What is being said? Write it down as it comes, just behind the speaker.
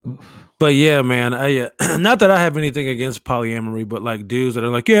But yeah, man, I not that I have anything against polyamory, but like dudes that are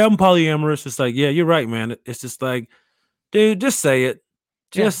like, yeah, I'm polyamorous. It's like, yeah, you're right, man. It's just like, dude, just say it.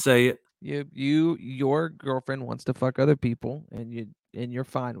 Yeah, Just say it. your girlfriend wants to fuck other people, and you're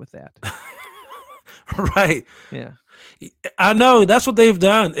fine with that. Right. Yeah, I know that's what they've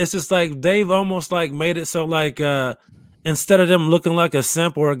done. It's just like they've almost like made it so like instead of them looking like a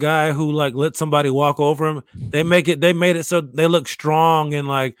simp or a guy who like let somebody walk over him, they made it so they look strong and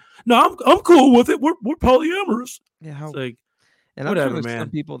like, no, I'm cool with it. We're polyamorous. yeah. It's How like And I'm sure whatever, there's some man.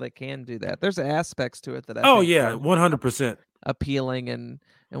 people that can do that. There's aspects to it that I Oh think yeah, are 100%. appealing and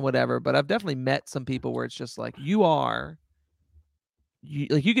whatever. But I've definitely met some people where it's just like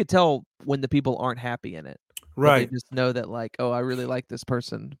you could tell when the people aren't happy in it, but they Right. just know that like, oh, I really like this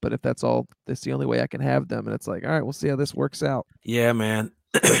person, but if that's the only way I can have them, and it's like, all right, we'll see how this works out. Yeah, man.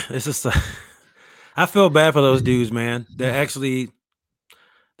 It's just I feel bad for those dudes, man. They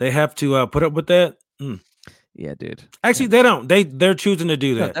have to put up with that. Yeah, dude. Actually, And they don't. They're choosing to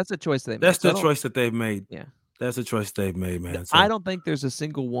do no, that. that's a choice they That's made. So I the don't. choice that they've made. Yeah, That's the choice they've made, man. I So don't think there's a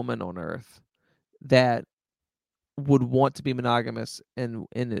single woman on earth that would want to be monogamous and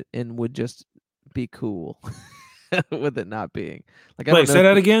would just be cool with it not being. Like I don't wait, know say if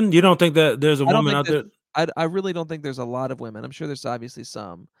that again. You don't think that there's a I don't woman think out that there? I really don't think there's a lot of women. I'm sure there's obviously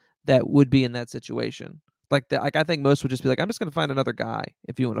some that would be in that situation. Like I think most would just be like, I'm just gonna find another guy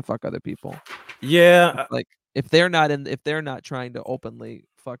if you want to fuck other people. Yeah, Like if they're not trying to openly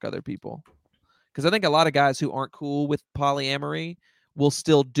fuck other people. Because I think a lot of guys who aren't cool with polyamory will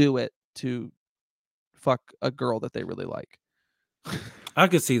still do it to fuck a girl that they really like. I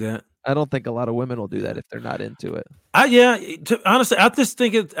could see that. I don't think a lot of women will do that if they're not into it. Honestly, I just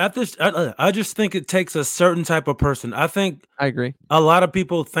think it takes a certain type of person. I think I agree. a lot of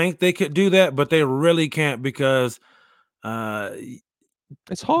people think they could do that, but they really can't because uh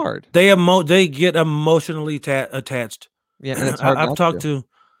It's hard. they get emotionally attached. Yeah, and it's hard I've not talked to.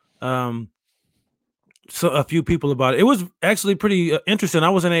 to um so a few people about it. It was actually pretty interesting. I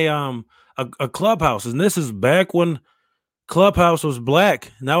was in a clubhouse, and this is back when Clubhouse was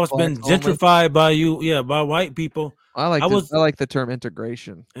black. Now it's been Blacks only. gentrified by by white people. I was I like the term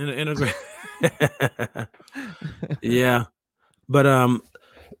integration. in a yeah, but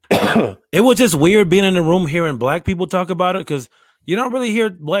it was just weird being in the room hearing black people talk about it because you don't really hear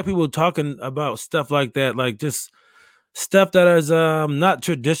black people talking about stuff like that, like just stuff that is not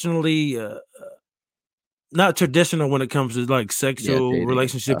traditional when it comes to like Yeah, sexual dating and stuff.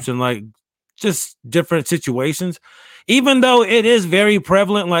 relationships and like just different situations. Even though it is very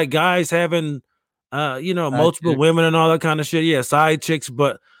prevalent, like guys having Side multiple chick. women and all that kind of shit. Yeah, side chicks,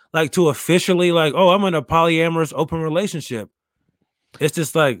 but like to officially like, oh, I'm in a polyamorous open relationship. It's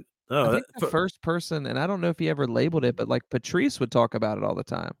just like, I oh, think the first person, and I don't know if he ever labeled it, but like Patrice would talk about it all the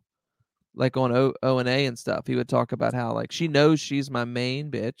time. Like on O&A and stuff. He would talk about how like she knows she's my main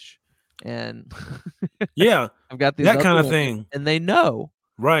bitch and yeah, I've got these that other kind of women thing. and they know.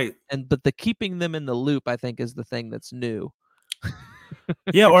 Right. But the keeping them in the loop, I think, is the thing that's new.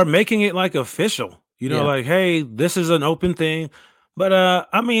 Yeah, or making it like official. Yeah. Like, hey, this is an open thing. But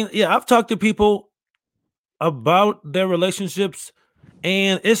I mean, yeah, I've talked to people about their relationships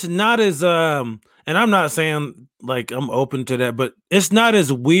and it's not as and I'm not saying like I'm open to that, but it's not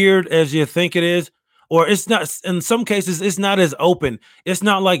as weird as you think it is, or it's not in some cases it's not as open. It's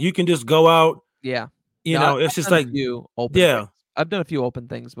not like you can just go out, Yeah. No, it's I've just done a like few open things. yeah. I've done a few open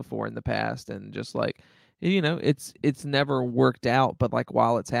things before in the past and just like it's never worked out, but like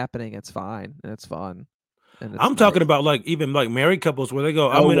while it's happening, it's fine and it's fun and it's I'm talking nice. about like even like married couples where they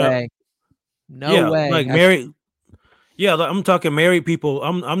go, No I'm in a way. No yeah, way. like married yeah, like, I'm talking married people.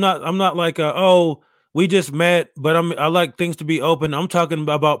 I'm not like oh, we just met, but I like things to be open. I'm talking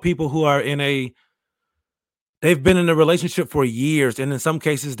about people who are they've been in a relationship for years, and in some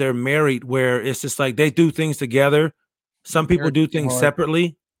cases they're married where it's just like they do things together. The Some people marriage do would be things hard.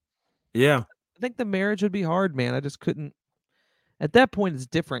 separately. Yeah. I think the marriage would be hard, man. I just couldn't. At that point, it's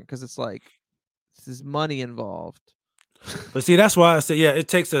different because it's like there's money involved. But see, that's why I say, yeah, it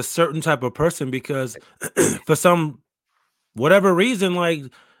takes a certain type of person because for some whatever reason, like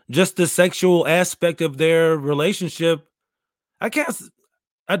just the sexual aspect of their relationship, I can't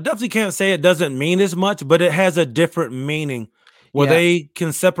I definitely can't say it doesn't mean as much, but it has a different meaning where Yeah, they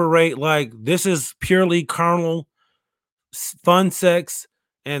can separate like this is purely carnal fun sex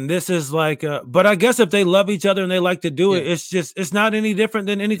and this is like but I guess if they love each other and they like to do yeah, it, it's not any different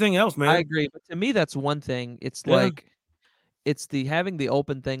than anything else, I man. agree. But to me, that's one thing. It's Yeah. like it's the having the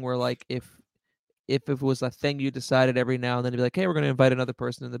open thing where like if it was a thing you decided every now and then to be like, hey, we're going to invite another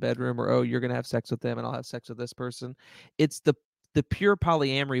person in the bedroom, or oh, you're going to have sex with them and I'll have sex with this person. It's the pure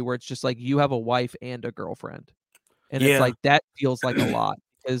polyamory where it's just like you have a wife and a girlfriend. And it's Yeah. like that feels like a lot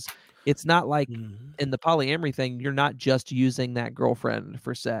because it's not like Mhm. in the polyamory thing, you're not just using that girlfriend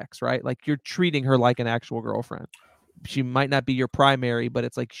for sex, right? Like you're treating her like an actual girlfriend. She might not be your primary, but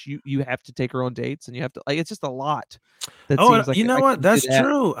it's like you have to take her on dates and you have to like it's just a lot. That Oh, and seems like you know I what? couldn't do That's that.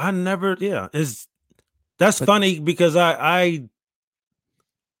 true. I never that's But funny because I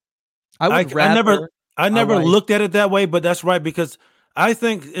would I never rather I my never wife. looked at it that way, but that's right because I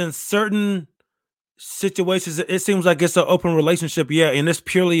think in certain situations it seems like it's an open relationship, yeah, and it's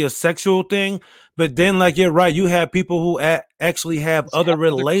purely a sexual thing. But then, like you're right, you have people who actually have Just other have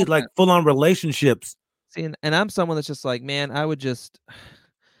another relate like girlfriend. full on relationships. See, and I'm someone that's just like, man, I would just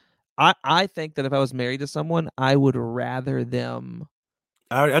I think that if I was married to someone, I would rather them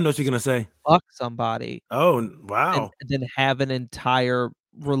I know what you're gonna say. fuck somebody Oh, than wow. have an entire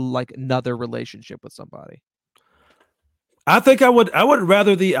like another relationship with somebody. I think I would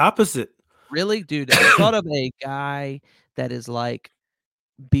rather the opposite. Really, dude, the thought of a guy that is like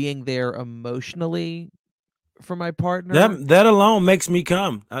being there emotionally for my partner. That alone makes me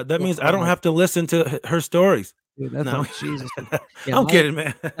come. That means I Oh don't my have to listen to her stories. dude, that's No, what Jesus. Yeah, I'm kidding,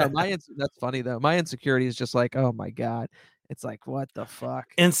 man. no, that's funny though. My insecurity is just like, oh my God. It's like, what the fuck?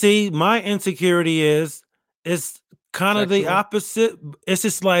 And see, my insecurity is kind of the Sexual? opposite. It's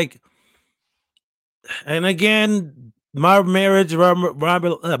just like, and again, my marriage,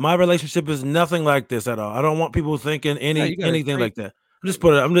 my relationship is nothing like this at all. I don't want people thinking No, you got a anything great like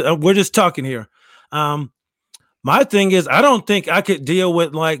that. We're just talking here. My thing is, I don't think I could deal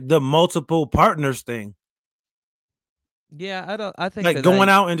with like the multiple partners thing. yeah, I think Like that going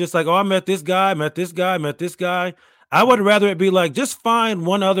out and just like, oh, I met this guy, met this guy, met this guy. I would rather it be like just find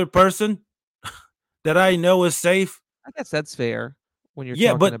one other person that I know is safe. I guess that's fair when you're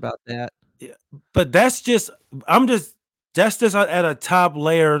Yeah, talking about that. yeah, but I'm just that's just at a top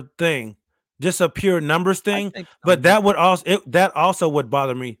layer thing, just a pure numbers I thing. think But that also would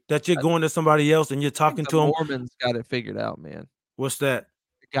bother me that you're I going to somebody else and you're think talking the to them. Mormons got it figured out, man. What's that?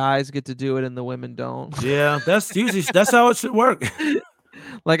 The guys get to do it and the women don't. Yeah, that's how it should work.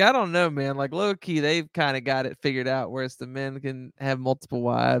 Like, I don't know, man. Like, low key, they've kind of got it figured out, whereas the men can have multiple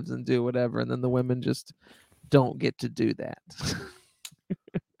wives and do whatever, and then the women just don't get to do that.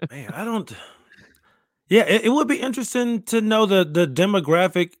 Man, I don't. Yeah, it would be interesting to know the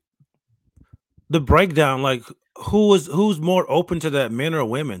demographic, the breakdown, like who's more open to that, men or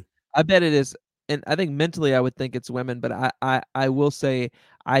women? I bet it is, and I think mentally, I would think it's women, but I will say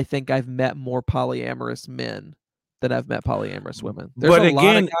I think I've met more polyamorous men than I've met polyamorous women. There's But a lot of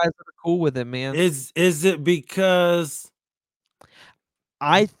again, guys that are cool with it, man. is it because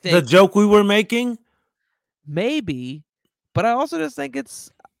I the think joke we were making? maybe, but I also just think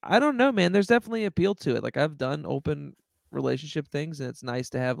it's I don't know, man. There's definitely appeal to it. Like I've done open relationship things, and it's nice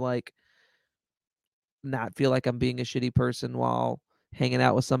to have like not feel like I'm being a shitty person while hanging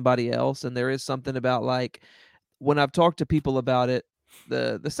out with somebody else. And there is something about like when I've talked to people about it,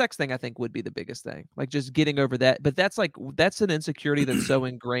 the sex thing I think would be the biggest thing. Like just getting over that. But that's an insecurity that's so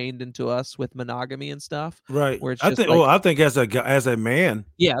ingrained into us with monogamy and stuff, Right. where it's just like I think as a man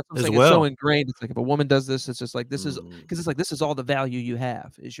yeah, that's what I'm as saying. It's so well. ingrained. It's like if a woman does this, it's just like this is Mm, because it's like this is all the value you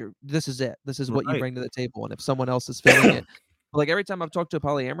have. This is it. This is what you right. bring to the table. And if someone else is filling it, like every time I've talked to a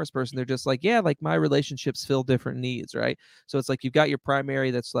polyamorous person, they're just like, yeah, like my relationships fill different needs, right? So it's like you've got your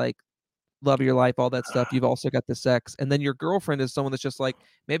primary that's like love of your life, all that stuff. You've also got the sex, and then your girlfriend is someone that's just like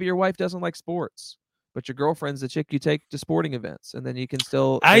maybe your wife doesn't like sports, but your girlfriend's the chick you take to sporting events, and then you can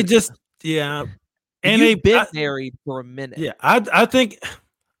still. I just yeah. And You've been married for a minute. yeah, I think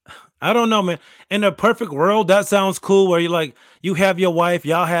I don't know, man. In a perfect world, that sounds cool. Where you have your wife,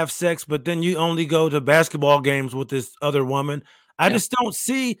 y'all have sex, but then you only go to basketball games with this other woman. I Yeah. just don't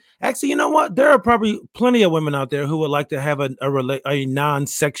see. Actually, you know what? There are probably plenty of women out there who would like to have a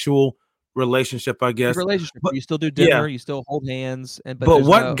non-sexual relationship. I guess, Relationship. but You still do yeah. dinner, you still hold hands, but But there's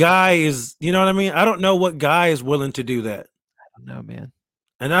what no. guy is? You know what I mean? I don't know what guy is willing to do that. I don't know, man.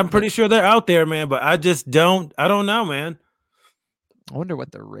 And I'm Like, pretty sure they're out there, man. But I just don't. I don't know, man. I wonder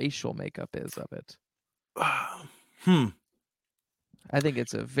what the racial makeup is of it. Hmm. I think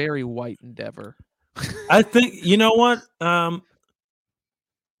it's a very white endeavor. I think you know what.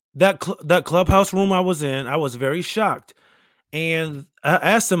 That clubhouse room I was in, I was very shocked, and I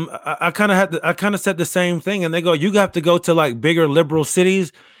asked them. I kind of I kind of said the same thing, and they go, "You have to go to like bigger liberal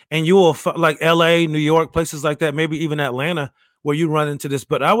cities, and you will like L.A., New York, places like that, maybe even Atlanta, where you run into this."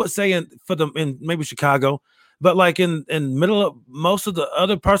 But I would say in maybe Chicago, but like in middle of most of the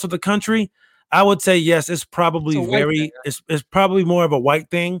other parts of the country, I would say yes, it's It's probably a white thing. it's probably more of a white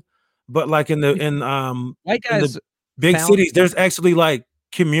thing, but like White in guys, the big found cities, there's actually like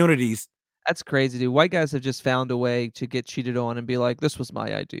communities. that's crazy, dude. White guys have just found a way to get cheated on and be like, "This was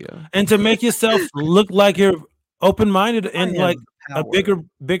my idea." And to make yourself look like you're open-minded I and have like the a power.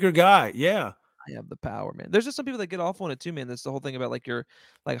 bigger guy. Yeah. I have the power, man. There's just some people that get off on it too, man. That's the whole thing about like your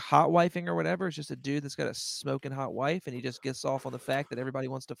like hot wifing or whatever. It's just a dude that's got a smoking hot wife, and he just gets off on the fact that everybody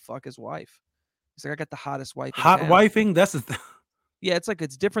wants to fuck his wife. He's like, I got the hottest wife in Hot town. wifing, that's the Yeah, it's like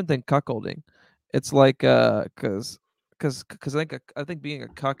it's different than cuckolding. It's like because I think being a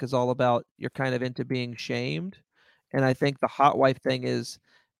cuck is all about you're kind of into being shamed, and I think the hot wife thing is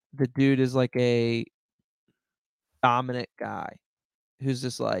the dude is like a dominant guy who's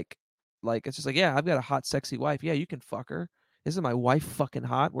just like it's just like, yeah, I've got a hot, sexy wife. Yeah, you can fuck her. Isn't my wife fucking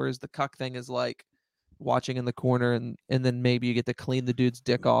hot? Whereas the cuck thing is like watching in the corner and then maybe you get to clean the dude's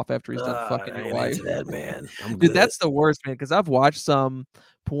dick off after he's done fucking I your ain't wife. into that, man. I'm Dude, good. that's the worst, man, because I've watched some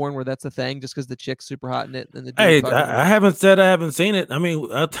porn where that's a thing just because the chick's super hot in it and the dude Hey, fucking her. I haven't said I haven't seen it. I mean,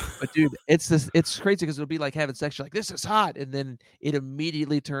 But dude, it's crazy because it'll be like having sex. You're like, this is hot, and then it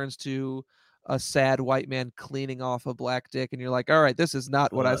immediately turns to a sad white man cleaning off a black dick, and you're like, all right, this is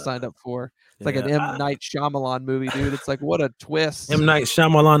not what I signed up for. It's like an yeah, M. Night Shyamalan movie, dude. It's like, what a twist. M. Night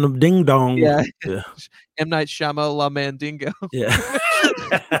Shyamalan Ding Dong. Yeah. Yeah. M. Night Shyamalan Mandingo. Yeah.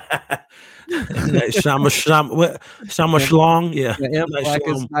 M. Night Shyamalan Shlong. Yeah. Yeah, M. Night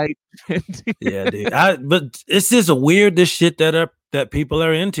Blackest Shlong. Night. Yeah, dude. But it's just weird this shit that people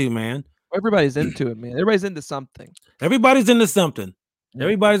are into, man. Everybody's into it, man. Everybody's into something. Everybody's into something. Yeah.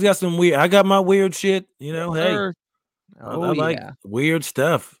 Everybody's got some weird. I got my weird shit, you know. Hey, Sure. I Oh like yeah, weird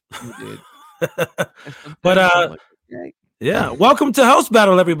stuff. you did. But I'm like, okay. yeah. Welcome to House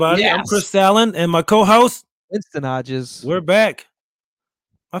Battle, everybody. I'm Yes. Chris Allen, and my co-host. Winston Hodges. We're back.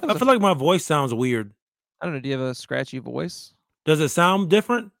 I That was a- feel like my voice sounds weird. I don't know. Do you have a scratchy voice? Does it sound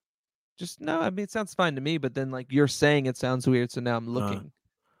different? Just no. I mean, it sounds fine to me. But then, like you're saying, it sounds weird. So now I'm looking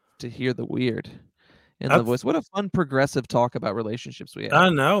to hear the weird in the voice. What a fun progressive talk about relationships we have. I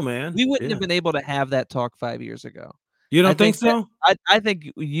know, man. We wouldn't have been able to have that talk 5 years ago. You don't think so? I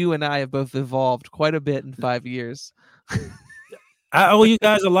think you and I have both evolved quite a bit in 5 years. I owe you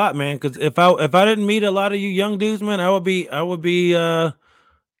guys a lot, man. Because if I didn't meet a lot of you young dudes, man, I would be on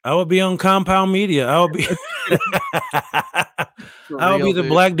Compound Media. I would be the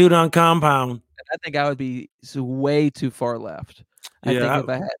black dude on Compound. I think I would be way too far left. I think if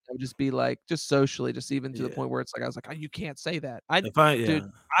I had, I would just be like, just socially, just even to the point where it's like, I was like, oh, you can't say that. Dude,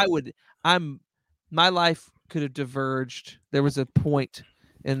 my life could have diverged. There was a point,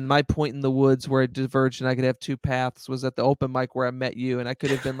 and my point in the woods where it diverged and I could have two paths was at the open mic where I met you, and I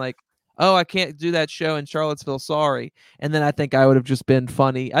could have been like, oh, I can't do that show in Charlottesville, sorry. And then I think I would have just been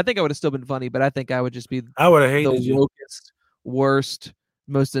funny. I think I would have still been funny, but I think I would just be I would have hated the wokest, worst,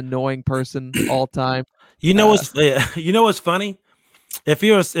 most annoying person all time. You know what's funny? If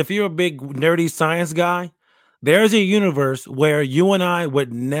you're a big nerdy science guy, there's a universe where you and I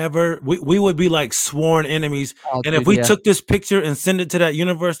would never we would be like sworn enemies. And if we took this picture and send it to that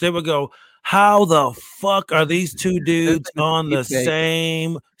universe, they would go, how the fuck are these two dudes on the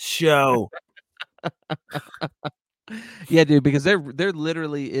same show? Yeah, dude, because there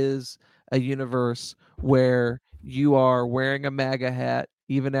literally is a universe where you are wearing a MAGA hat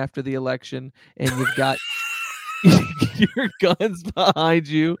even after the election, and you've got your guns behind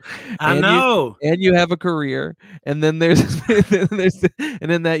you. I know. And you have a career. And then there's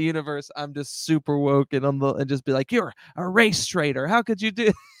and in that universe, I'm just super woke and just be like, you're a race traitor. How could you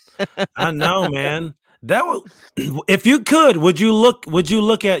do? I know, man. That would, if you could, would you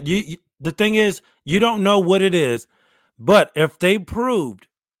look at you? The thing is, you don't know what it is, but if they proved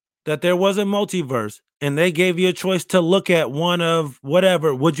that there was a multiverse and they gave you a choice to look at one of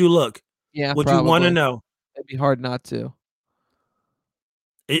whatever, would you look? Yeah, would you want to know? It'd be hard not to.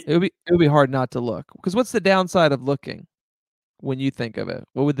 It would be hard not to look, because what's the downside of looking when you think of it?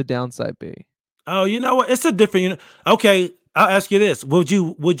 What would the downside be? Oh, you know what? It's a different. Okay, I'll ask you this: Would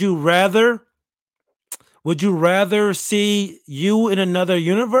you rather see you in another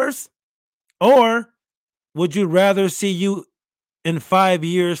universe, or would you rather see you in 5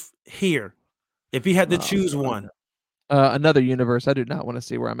 years here? If you had to choose one. Another universe. I do not want to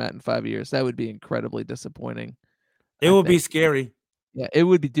see where I'm at in 5 years. That would be incredibly disappointing. It would be scary. Yeah, it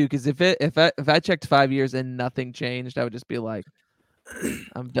would be, dude. Because if I checked 5 years and nothing changed, I would just be like,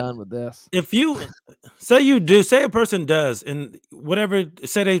 I'm done with this. If you say a person does, and whatever,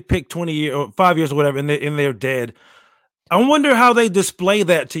 say they pick 20 years or 5 years or whatever, and they're dead. I wonder how they display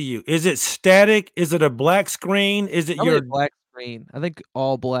that to you. Is it static? Is it a black screen? Is it your black screen? I think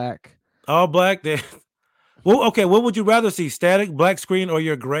all black. All black. Well, okay. What would you rather see? Static, black screen, or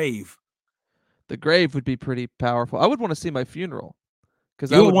your grave? The grave would be pretty powerful. I would want to see my funeral because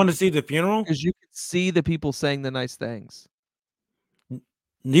You would want to see the funeral? because you could see the people saying the nice things.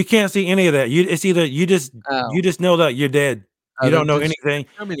 You can't see any of that. It's either you just know that you're dead. You don't know anything.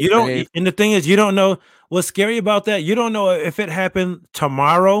 You don't, and the thing is, you don't know what's scary about that. You don't know if it happened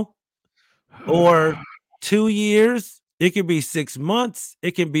tomorrow or 2 years. It could be 6 months.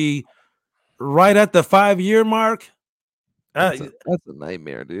 It can be right at the 5-year mark. That's a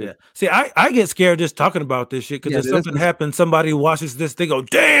nightmare, dude. Yeah. See, I get scared just talking about this shit because if something happens, somebody watches this, they go,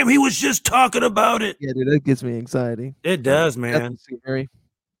 "Damn, he was just talking about it." Yeah, dude, that gives me anxiety. It does, man.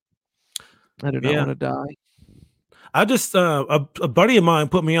 I do not want to die. I just a buddy of mine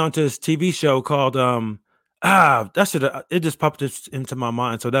put me onto this TV show called it just popped into my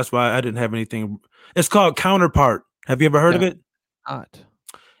mind, so that's why I didn't have anything. It's called Counterpart. Have you ever heard of it? Not.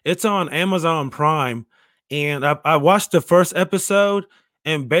 It's on Amazon Prime, and I watched the first episode,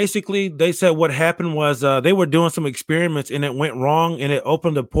 and basically they said what happened was they were doing some experiments and it went wrong, and it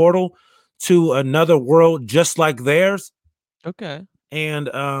opened a portal to another world just like theirs. Okay. And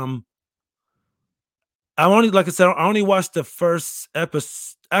I only watched the first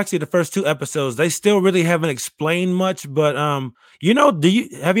episode. Actually, the first 2 episodes. They still really haven't explained much, but have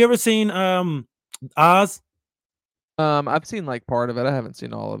you ever seen Oz? I've seen like part of it. I haven't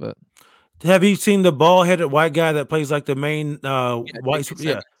seen all of it. Have you seen the bald-headed white guy that plays like the main white?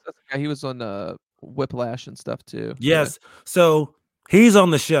 Yeah, he was on Whiplash and stuff too. Yes, so he's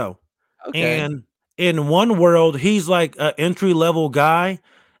on the show, and in one world, he's like an entry-level guy,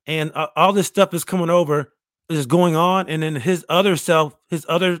 and all this stuff is going on, and then his other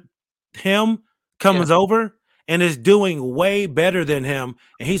him comes over and is doing way better than him,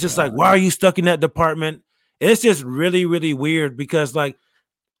 and he's just like, "Why are you stuck in that department?" It's just really, really weird because like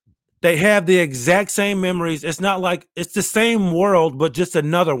they have the exact same memories. It's not like it's the same world, but just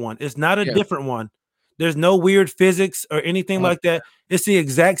another one. It's not a different one. There's no weird physics or anything like that. It's the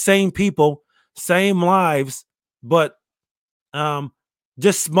exact same people, same lives, but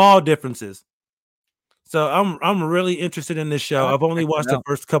just small differences. So I'm really interested in this show. I've only watched the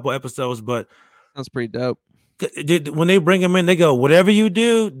first couple episodes, but that's pretty dope. When they bring him in, they go, "Whatever you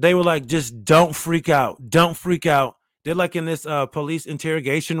do," they were like, "Just don't freak out. Don't freak out." They're like in this police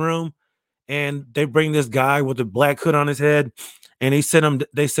interrogation room, and they bring this guy with a black hood on his head, and they sit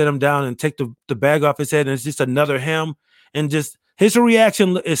him down and take the bag off his head, and it's just another him, and just his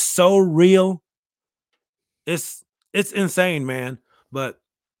reaction is so real. It's insane, man. But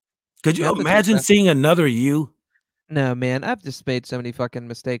could you imagine seeing another you? No, man, I've just made so many fucking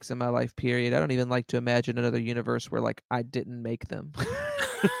mistakes in my life, period. I don't even like to imagine another universe where like I didn't make them.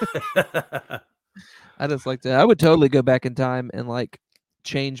 I just like to I would totally go back in time and like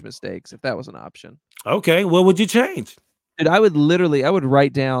change mistakes if that was an option. Okay, what would you change? Dude, I would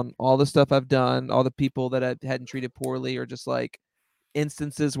write down all the stuff I've done, all the people that I hadn't treated poorly, or just like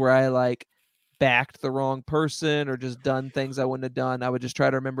instances where I like backed the wrong person or just done things I wouldn't have done. I would just try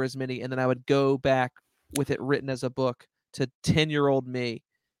to remember as many, and then I would go back with it written as a book to 10-year-old me,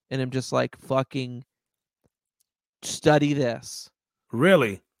 and I'm just like, fucking study this.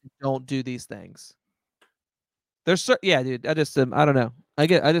 Really? Don't do these things. There's dude. I just I don't know. I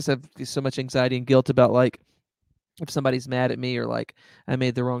just have so much anxiety and guilt about like if somebody's mad at me or like I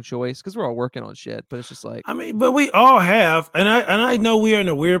made the wrong choice, because we're all working on shit, but it's just like, I mean, but we all have, and I know we are in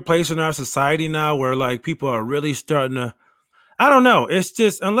a weird place in our society now where like people are really starting to, I don't know. It's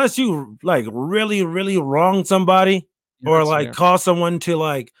just unless you like really, really wrong somebody or like cause someone to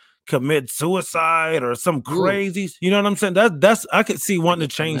like commit suicide or some crazy, you know what I'm saying? That's I could see wanting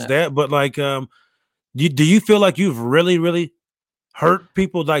to change that, but like, do you feel like you've really, really hurt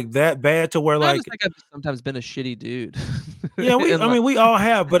people like that bad to where like I've sometimes been a shitty dude? Yeah, we all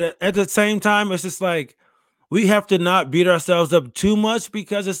have, but at the same time, it's just like we have to not beat ourselves up too much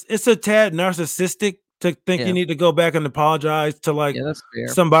because it's a tad narcissistic to think you need to go back and apologize to like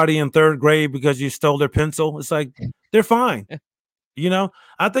somebody in 3rd grade because you stole their pencil. It's like they're fine. You know,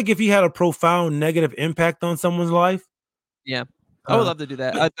 I think if you had a profound negative impact on someone's life, I would love to do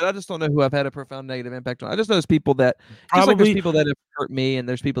that. I just don't know who I've had a profound negative impact on. I just know there's people that just like there's people that have hurt me, and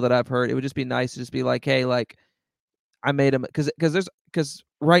there's people that I've hurt. It would just be nice to just be like, hey, like I made them because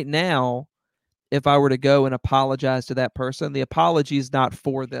right now, if I were to go and apologize to that person, the apology is not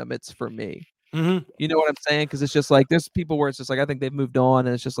for them; it's for me. Mm-hmm. You know what I'm saying? Because it's just like there's people where it's just like I think they've moved on,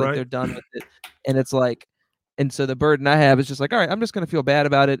 and it's just like they're done with it, and it's like. And so the burden I have is just like, all right, I'm just going to feel bad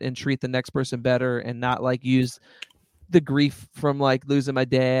about it and treat the next person better and not like use the grief from like losing my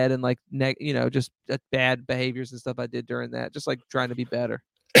dad and like, just bad behaviors and stuff I did during that. Just like trying to be better.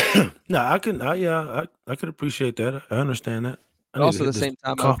 No, I can appreciate that. I understand that. But also at the same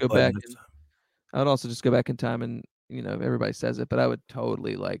time, I'll go back I would also just go back in time and, everybody says it, but I would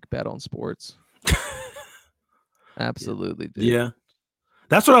totally like bet on sports. Absolutely, dude. Yeah.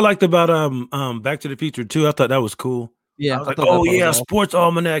 That's what I liked about Back to the Future too. I thought that was cool. Yeah, I was I like, thought that oh part was yeah, awesome. sports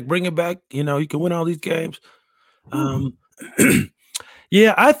almanac, bring it back. You can win all these games.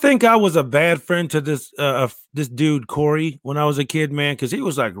 Yeah, I think I was a bad friend to this dude Corey when I was a kid, man, because he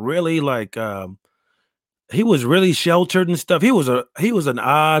was like really like he was really sheltered and stuff. He was an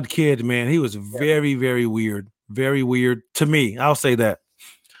odd kid, man. He was Yeah. very, very weird to me. I'll say that.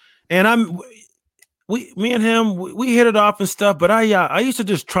 And me and him, we hit it off and stuff. But I used to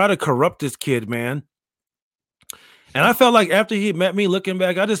just try to corrupt this kid, man. And I felt like after he met me, looking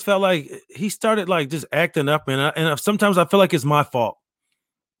back, I just felt like he started like just acting up, and sometimes I feel like it's my fault.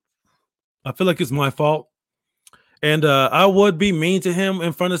 I feel like it's my fault, and I would be mean to him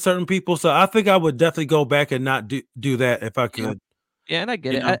in front of certain people. So I think I would definitely go back and not do that if I Yeah. could. Yeah, and I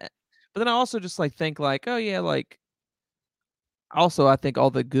get You it. know? But then I also just like think like, oh yeah, like also I think all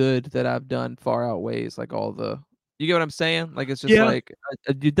the good that I've done far outweighs like all the you get what I'm saying? Like it's just Yeah. like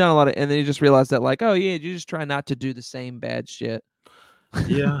you've done a lot of and then you just realize that like, oh yeah, you just try not to do the same bad shit.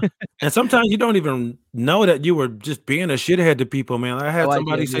 Yeah. And sometimes you don't even know that you were just being a shithead to people, man. I had No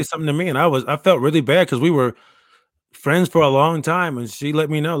somebody idea, say dude. something to me, and I felt really bad because we were friends for a long time, and she let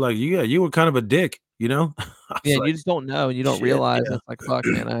me know, like, yeah, you were kind of a dick, you know? I Yeah, was and you like, just don't know and you don't shit, realize yeah. it's like, fuck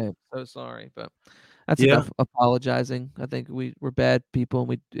man, I am so sorry. But that's Yeah. enough apologizing. I think we're bad people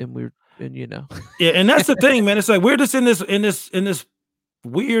and you know. Yeah, and that's the thing, man. It's like we're just in this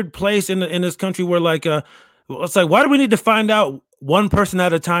weird place in this country where like well, it's like why do we need to find out one person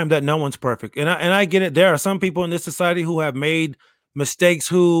at a time that no one's perfect? And I get it. There are some people in this society who have made mistakes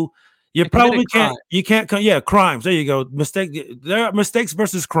who you And committed probably crime. crimes. There you go. There are mistakes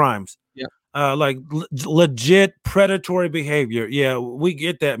versus crimes. Yeah. Like legit predatory behavior. Yeah, we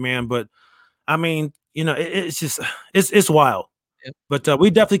get that, man. But I mean, it's just it's wild. Yeah. But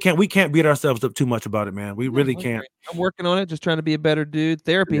we can't beat ourselves up too much about it, man. We No, really I can't. agree. I'm working on it, just trying to be a better dude.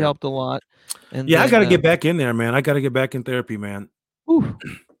 Therapy Yeah. helped a lot. And Yeah, I then gotta get back in there, man. I gotta get back in therapy, man. whew,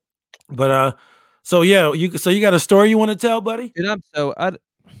 But so yeah, you got a story you want to tell, buddy? dude,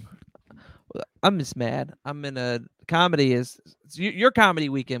 I'm just mad. I'm in a comedy your comedy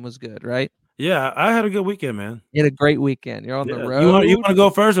weekend was good, right? Yeah, I had a good weekend, man. You had a great weekend. You're on the Yeah, you want road. to go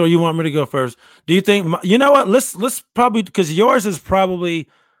first, or you want me to go first? Do you think you know what? Let's probably because yours is probably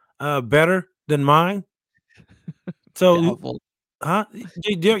better than mine. So, Doubtful. huh?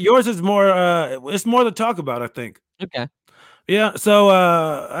 Yours is more it's more to talk about, I think. Okay. Yeah, so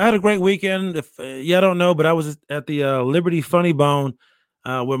I had a great weekend. If I don't know, but I was at the Liberty Funny Bone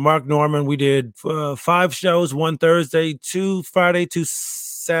with Mark Norman. We did 5 shows, one Thursday, 2 Friday, 2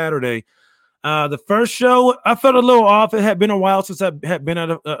 Saturday. The first show I felt a little off. It had been a while since I had been at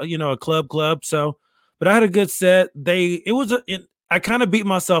a club. So, but I had a good set. I kind of beat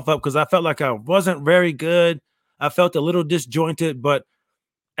myself up because I felt like I wasn't very good. I felt a little disjointed, but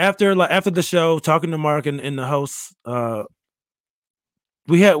after the show, talking to Mark and the hosts,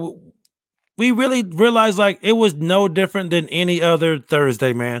 we had we really realized like it was no different than any other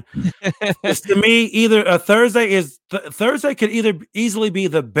Thursday, man. It's to me either a Thursday could either easily be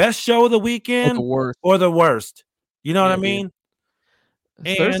the best show of the Or the weekend worst. or the worst. You know what Yeah, I dude. mean?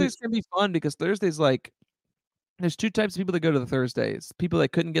 And Thursdays can be fun because Thursdays like there's 2 types of people that go to the Thursdays. People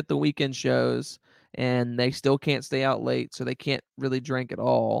that couldn't get the weekend shows and they still can't stay out late, so they can't really drink at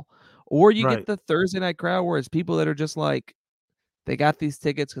all. Or you get right, the Thursday night crowd where it's people that are just like they got these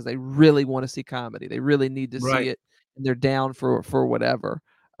tickets because they really want to see comedy. They really need to see right. it and they're down for whatever.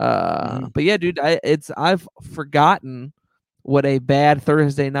 Mhm. But yeah, dude, I've forgotten what a bad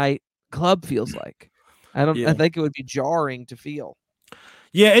Thursday night club feels like. I Yeah. think it would be jarring to feel.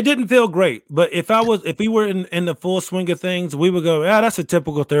 Yeah, it didn't feel great. But if we were in the full swing of things, we would go, that's a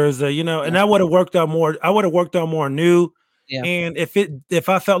typical Thursday, and Yeah. I would have worked on more new. Yeah. And if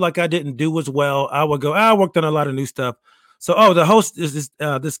I felt like I didn't do as well, I would go, I worked on a lot of new stuff. So, the host is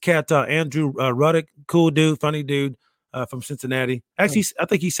this cat, Andrew Ruddick, cool dude, funny dude, from Cincinnati. Actually, I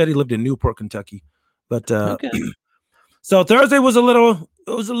think he said he lived in Newport, Kentucky. But Okay. so Thursday was a little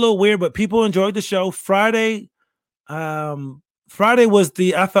weird, but people enjoyed the show. Friday I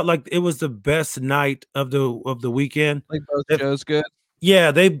felt like it was the best night of the weekend. Like both It, shows good.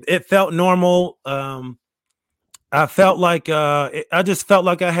 yeah, it felt normal. I felt like I just felt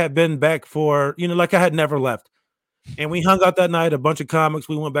like I had been back for like I had never left. And we hung out that night, a bunch of comics.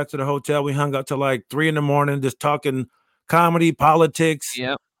 We went back to the hotel. We hung out till like 3 a.m, just talking comedy, politics,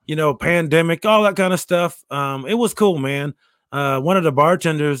 Yeah. pandemic, all that kind of stuff. It was cool, man. One of the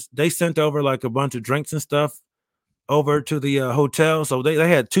bartenders, they sent over like a bunch of drinks and stuff over to the hotel. So they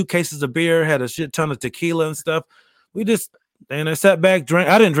had 2 cases of beer, had a shit ton of tequila and stuff. I sat back, drank.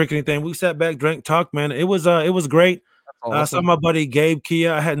 I didn't drink anything. We sat back, drank, talked, man. It was great. I saw Awesome. my buddy Gabe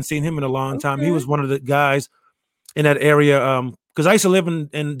Kia. I hadn't seen him in a long time. He Okay. was one of the guys in that area. Because I used to live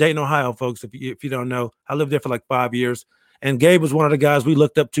in Dayton, Ohio, folks. If you don't know, I lived there for like 5 years. And Gabe was one of the guys we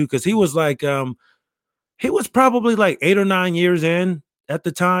looked up to because he was like, he was probably like 8 or 9 years in at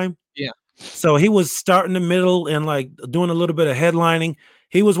the time. Yeah. So he was starting the middle and like doing a little bit of headlining.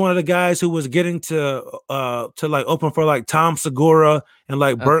 He was one of the guys who was getting to like open for like Tom Segura and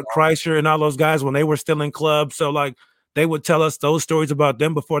like Bert Kreischer and all those guys when they were still in clubs. So like they would tell us those stories about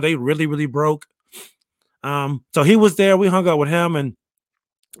them before they really, really broke. So he was there. We hung out with him and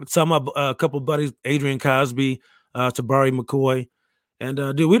some of a couple buddies, Adrian Cosby, Tabari McCoy, and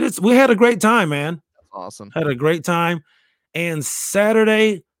dude, we had a great time, man. That's awesome. Had a great time. And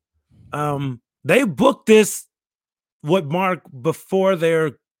Saturday, they booked this Mark before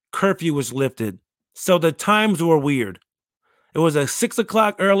their curfew was lifted, so the times were weird. It was a 6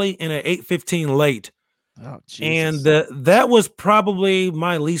 o'clock early and an 8:15 late. Oh, Jesus. And that was probably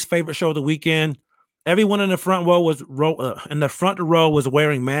my least favorite show of the weekend. Everyone in the front row was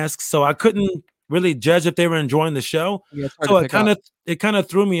wearing masks, so I couldn't really judge if they were enjoying the show. Yeah, so it kind of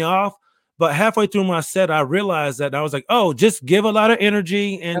threw me off. But halfway through my set, I realized that I was like, "Oh, just give a lot of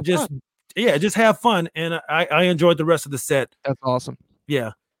energy and just have fun." And I enjoyed the rest of the set. That's awesome.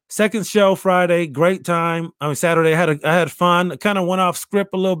 Yeah. Second show Friday, great time. I mean Saturday, I had fun. I kind of went off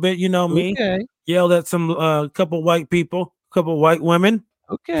script a little bit, you know me. Okay. Yelled at some couple white people, couple white women.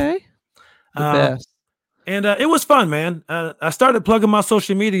 Okay. The best. And it was fun, man. I started plugging my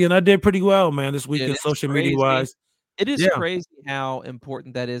social media, and I did pretty well, man, this weekend, social media wise. It is crazy how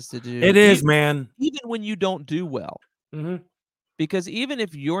important that is to do. It is, man. Even when you don't do well. Mm-hmm. Because even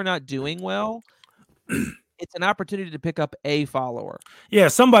if you're not doing well, it's an opportunity to pick up a follower. Yeah,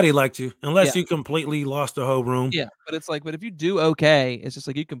 somebody liked you, unless you completely lost the whole room. Yeah, but it's like, but if you do okay, it's just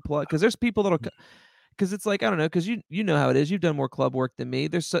like you can plug. Because there's people that'll... Because it's like, I don't know, because you know how it is. You've done more club work than me.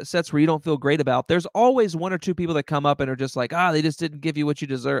 There's sets where you don't feel great about. There's always 1 or 2 people that come up and are just like, they just didn't give you what you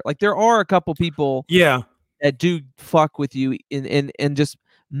deserve. Like there are a couple people that do fuck with you in just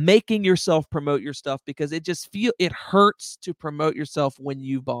making yourself promote your stuff, because it hurts to promote yourself when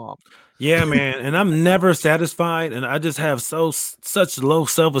you bomb. Yeah, man. And I'm never satisfied. And I just have such low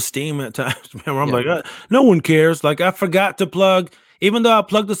self-esteem at times, man, where I'm like, no one cares. Like I forgot to plug, even though I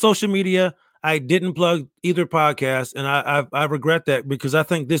plugged the social media, I didn't plug either podcast, and I regret that, because I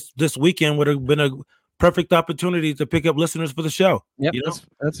think this weekend would have been a perfect opportunity to pick up listeners for the show. Yep, you know?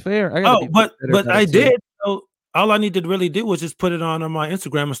 that's fair. But I did. So all I need to really do was just put it on my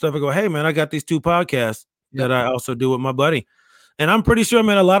Instagram and stuff and go, hey man, I got these 2 podcasts that I also do with my buddy, and I'm pretty sure,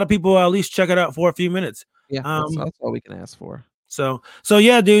 man, a lot of people will at least check it out for a few minutes. Yeah, that's all we can ask for. So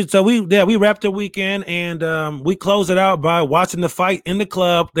yeah, dude. So we wrapped the weekend, and we closed it out by watching the fight in the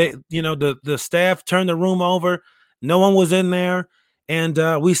club. They, the staff turned the room over. No one was in there, and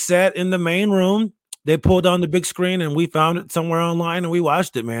we sat in the main room. They pulled on the big screen, and we found it somewhere online, and we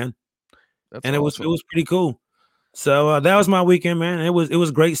watched it, man. It was pretty cool. So that was my weekend, man. It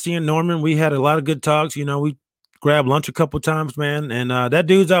was great seeing Norman. We had a lot of good talks. We grabbed lunch a couple times, man, and that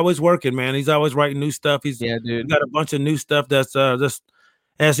dude's always working, man. He's always writing new stuff. He's got a bunch of new stuff that's just,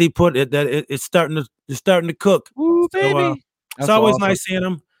 as he put it, that it's starting to cook. Ooh, baby. So, it's always nice seeing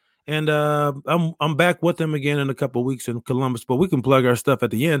him, and I'm back with him again in a couple weeks in Columbus, but we can plug our stuff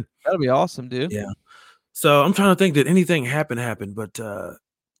at the end. That'll be awesome, dude. Yeah. So I'm trying to think, did anything happen, but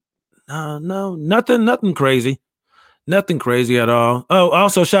no, nothing crazy. Nothing crazy at all. Oh,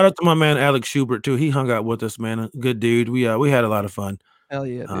 also shout out to my man Alex Schubert too. He hung out with us, man. Good dude. We had a lot of fun. Hell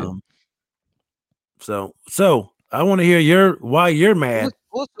yeah, dude. So I want to hear why you're mad.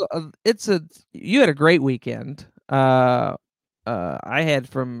 You had a great weekend. I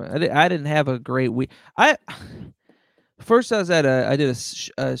didn't have a great week. I did a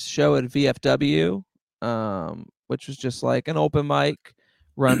show at VFW, which was just like an open mic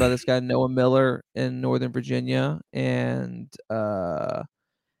run by this guy Noah Miller in Northern Virginia, and I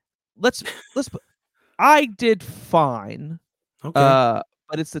did fine. Okay.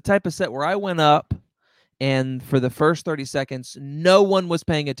 But it's the type of set where I went up, and for the first 30 seconds, no one was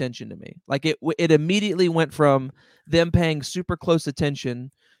paying attention to me. Like it immediately went from them paying super close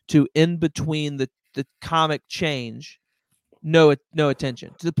attention to in between the comic change, no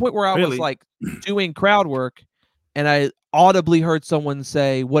attention, to the point where I was like doing crowd work, and I audibly heard someone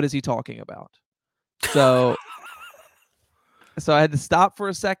say, "What is he talking about?" So I had to stop for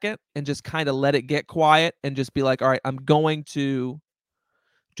a second and just kind of let it get quiet and just be like, all right, I'm going to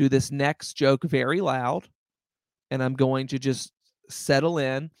do this next joke very loud, and I'm going to just settle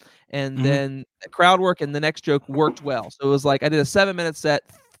in. And Mhm. then the crowd work and the next joke worked well. So it was like I did a 7-minute set,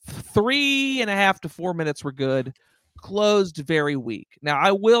 3.5 to 4 minutes were good, closed very weak. Now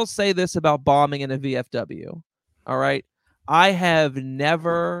I will say this about bombing in a VFW. All right. I have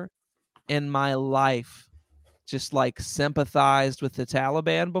never in my life just like sympathized with the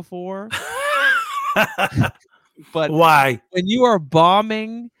Taliban before. But Why? when you are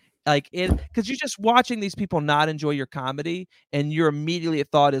bombing, like it, because you're just watching these people not enjoy your comedy, and your immediate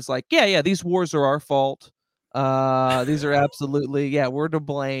thought is like, yeah, these wars are our fault. These are absolutely, yeah, we're to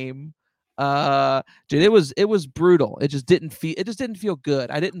blame. Dude, it was brutal. It just didn't feel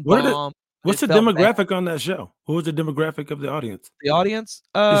good. I didn't What are the bomb, but what's it the felt bad. demographic on that show? Who was the demographic of the audience? The audience,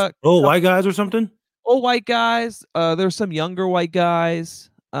 Just old white guys or something? old white guys. There's some younger white guys.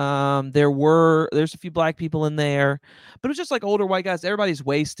 There's a few black people in there, but it was just like older white guys. Everybody's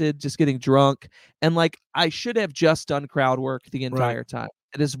wasted, just getting drunk. And like I should have just done crowd work the Right. entire time.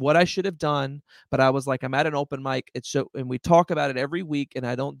 It is what I should have done, but I was like, I'm at an open mic. It's so, and we talk about it every week, and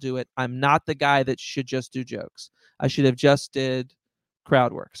I don't do it. I'm not the guy that should just do jokes. I should have just did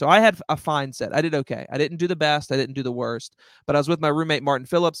crowd work. So I had a fine set. I did okay. I didn't do the best. I didn't do the worst. But I was with my roommate Martin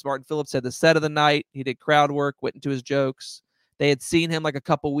Phillips. Martin Phillips had the set of the night. He did crowd work, went into his jokes. They had seen him like a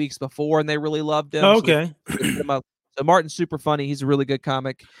couple weeks before, and they really loved him. Oh, So we okay. picked him up. So Martin's super funny. He's a really good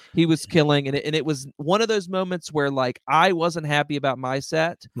comic. He was killing, and it was one of those moments where like I wasn't happy about my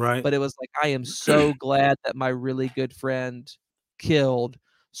set, Right. but it was like I am so glad that my really good friend killed,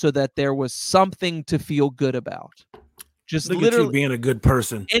 so that there was something to feel good about. Just Look at you literally being a good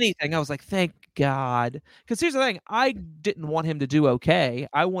person. anything. I was like, thank God. Because here's the thing, I didn't want him to do okay.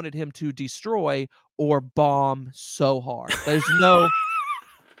 I wanted him to destroy or bomb so hard. There's no.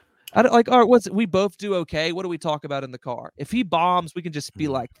 I don't like. All right, we both do okay. What do we talk about in the car? If he bombs, we can just be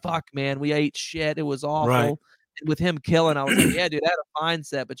like, "Fuck, man, we ate shit. It was awful." Right. And with him killing, I was like, "Yeah, dude, I had a fine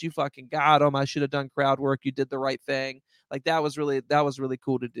set, but you fucking got him. I should have done crowd work. You did the right thing." Like that was really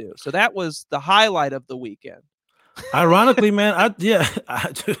cool to do. So that was the highlight of the weekend. Ironically, man,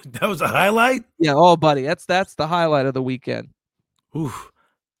 that was a highlight. Yeah, oh, buddy, that's the highlight of the weekend. Oof.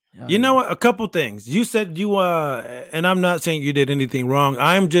 You know what? A couple things. You said you and I'm not saying you did anything wrong.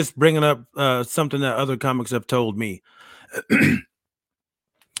 I'm just bringing up something that other comics have told me.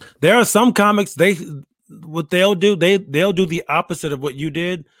 There are some comics what they'll do the opposite of what you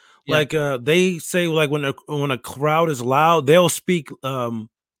did. Yeah. Like they say like when a crowd is loud, they'll speak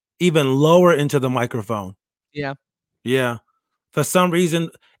even lower into the microphone. Yeah. Yeah. For some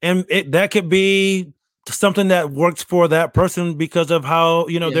reason, and that could be something that works for that person because of how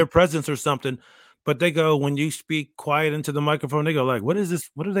their presence or something. But they go, when you speak quiet into the microphone, they go like, "What is this?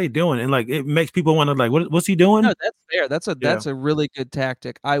 What are they doing?" And like it makes people want to like, what's he doing? No, that's fair. That's a really good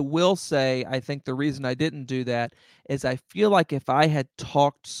tactic. I will say, I think the reason I didn't do that is I feel like if I had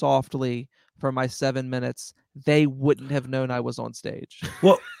talked softly for my 7 minutes, they wouldn't have known I was on stage.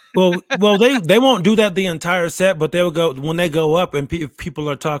 Well, they won't do that the entire set, but they'll go when they go up and if people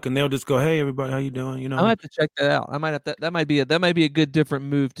are talking, they'll just go, "Hey, everybody, how you doing?" I might have to check that out. I might have to. That might be a good different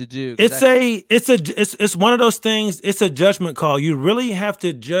move to do. It's one of those things. It's a judgment call. You really have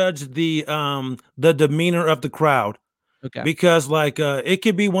to judge the demeanor of the crowd. Okay. Because like it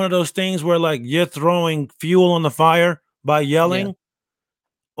could be one of those things where like you're throwing fuel on the fire by yelling,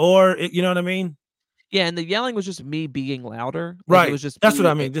 or you know what I mean. Yeah, and the yelling was just me being louder. Like, Right. It was just That's what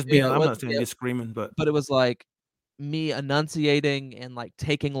I me, mean. Just being. yeah, I'm not saying you're screaming, but it was like me enunciating and like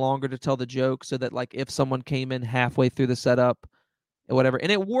taking longer to tell the joke, so that like if someone came in halfway through the setup or whatever, and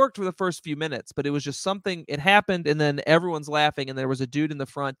it worked for the first few minutes, but it was just something. It happened, and then everyone's laughing, and there was a dude in the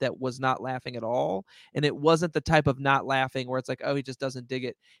front that was not laughing at all, and it wasn't the type of not laughing where it's like, oh, he just doesn't dig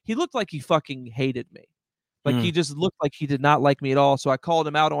it. He looked like he fucking hated me. Like he just looked like he did not like me at all. So I called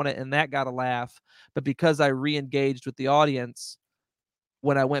him out on it, and that got a laugh. But because I re-engaged with the audience,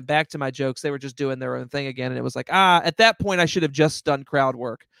 when I went back to my jokes, they were just doing their own thing again. And it was like, at that point I should have just done crowd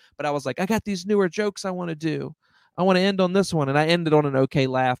work. But I was like, I got these newer jokes I want to do. I want to end on this one. And I ended on an okay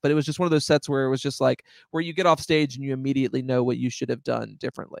laugh. But it was just one of those sets where it was just like where you get off stage and you immediately know what you should have done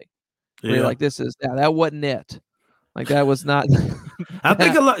differently. Yeah. You're like, that wasn't it. Like that was not. I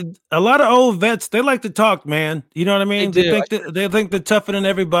think a lot of old vets, they like to talk, man. You know what I mean? They think they're tougher than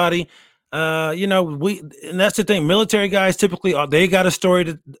everybody. And that's the thing. Military guys typically they got a story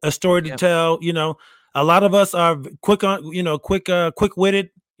to tell. A lot of us are quick witted.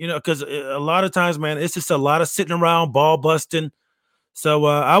 Because a lot of times, man, it's just a lot of sitting around, ball busting. So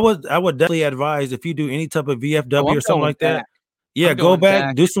I would definitely advise if you do any type of VFW or something like that. Yeah, go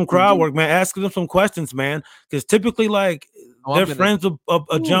back, do some crowd work, man. Ask them some questions, man. Because typically, like Oh, their friends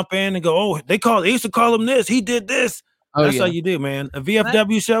will jump in and go, "Oh, they used to call him this. He did this." Oh, That's how yeah. you do, man. A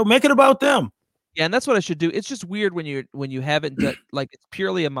VFW show, make it about them. Yeah, and that's what I should do. It's just weird when you haven't done like it's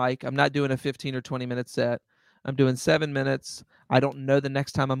purely a mic. I'm not doing a 15 or 20-minute set. I'm doing 7 minutes. I don't know the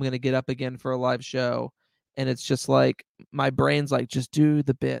next time I'm going to get up again for a live show. And it's just like my brain's like, just do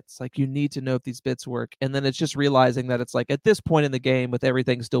the bits. Like you need to know if these bits work. And then it's just realizing that it's like at this point in the game with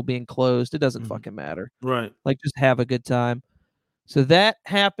everything still being closed, it doesn't fucking matter. Right. Like just have a good time. So that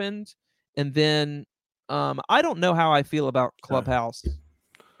happened. And then I don't know how I feel about Clubhouse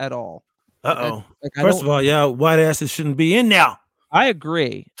at all. Uh-oh. First of all, yeah, white asses shouldn't be in now. I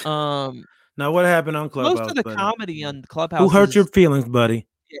agree. Now, what happened on Clubhouse? Most of the comedy on Clubhouse. Who hurt your feelings, buddy?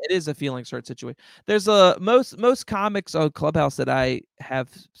 Yeah, it is a feelings hurt situation. There's a most comics on Clubhouse that I have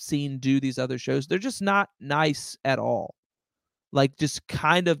seen do these other shows. They're just not nice at all. Like just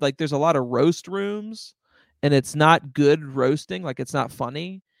kind of like there's a lot of roast rooms, and it's not good roasting. Like it's not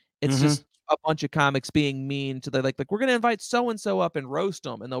funny. It's just a bunch of comics being mean to the like we're gonna invite so and so up and roast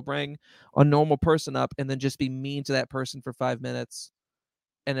them, and they'll bring a normal person up and then just be mean to that person for 5 minutes.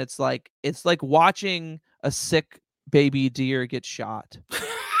 And it's like watching a sick baby deer get shot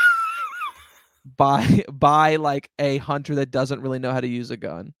by like a hunter that doesn't really know how to use a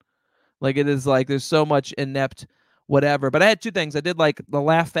gun. Like it is like there's so much inept whatever. But I had two things. I did like the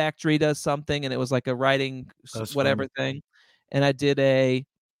Laugh Factory does something, and it was like a writing whatever thing. And I did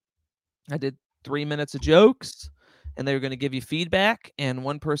 3 minutes of jokes, and they were going to give you feedback. And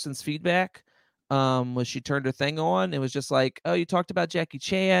one person's feedback was she turned her thing on. It was just like, oh, you talked about Jackie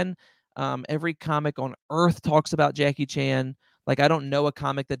Chan. Every comic on earth talks about Jackie Chan. Like, I don't know a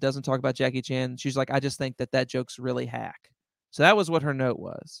comic that doesn't talk about Jackie Chan. She's like, I just think that joke's really hack. So that was what her note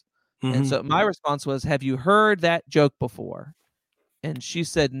was. And so my response was, have you heard that joke before? And she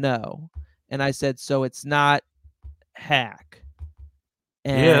said no. And I said, so it's not hack.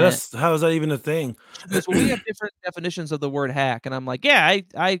 And yeah, how is that even a thing? Because we have different definitions of the word hack, and I'm like, yeah,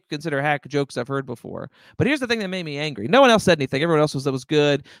 I consider hack jokes I've heard before. But here's the thing that made me angry. No one else said anything. Everyone else was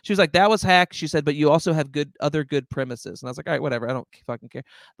good. She was like, that was hack. She said, but you also have other good premises. And I was like, all right, whatever. I don't fucking care.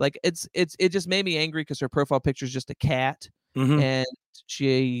 Like it just made me angry because her profile picture is just a cat, and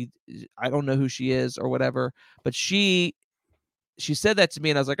I don't know who she is or whatever. But she said that to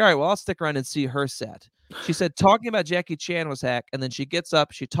me, and I was like, all right, well, I'll stick around and see her set. She said talking about Jackie Chan was hack, and then she gets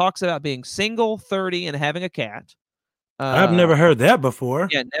up. She talks about being single, 30, and having a cat. I've never heard that before.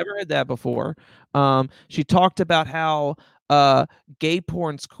 Yeah, never heard that before. She talked about how gay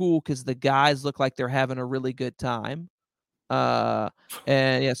porn's cool because the guys look like they're having a really good time. And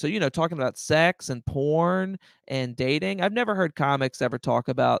yeah, so talking about sex and porn and dating. I've never heard comics ever talk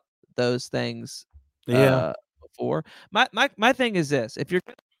about those things. Before. My thing is this: if you're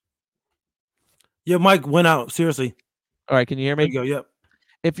your mic went out, seriously. All right, can you hear me? There you go. Yep.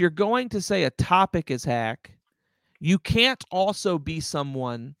 If you're going to say a topic is hack, you can't also be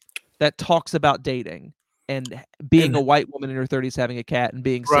someone that talks about dating and being a white woman in her 30s having a cat and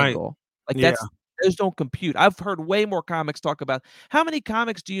being single. Like those don't compute. I've heard way more comics talk about. How many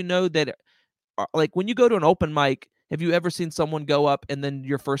comics do you know that are, like when you go to an open mic, have you ever seen someone go up and then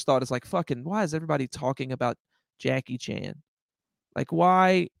your first thought is like, fucking, why is everybody talking about Jackie Chan? Like,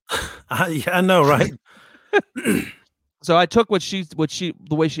 why? Yeah, I know, right? So I took the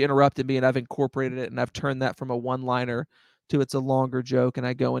way she interrupted me, and I've incorporated it, and I've turned that from a one-liner to it's a longer joke, and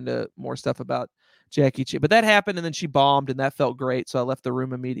I go into more stuff about Jackie Chan. But that happened, and then she bombed, and that felt great, so I left the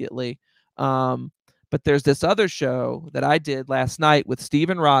room immediately. But there's this other show that I did last night with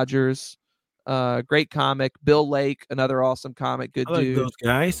Steven Rogers, great comic, Bill Lake, another awesome comic, good dude. Those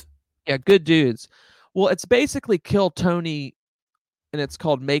guys. Yeah, good dudes. Well, it's basically Kill Tony, and it's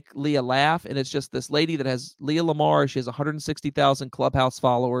called Make Leah Laugh, and it's just this lady that has Leah Lamar. She has 160,000 Clubhouse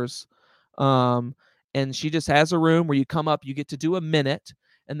followers, and she just has a room where you come up, you get to do a minute,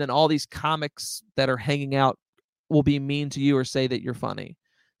 and then all these comics that are hanging out will be mean to you or say that you're funny.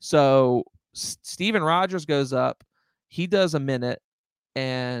 So Steven Rogers goes up, he does a minute,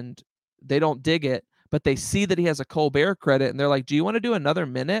 and they don't dig it, but they see that he has a Colbert credit, and they're like, do you want to do another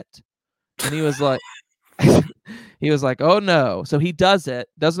minute? And he was like, oh no. So he does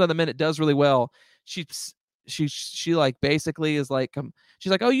another minute, does really well. She like basically is like, she's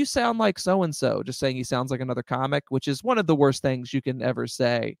like, oh, you sound like so-and-so, just saying he sounds like another comic, which is one of the worst things you can ever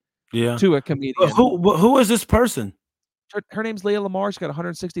say to a comedian. Who is this person? Her name's Leah Lamar. She's got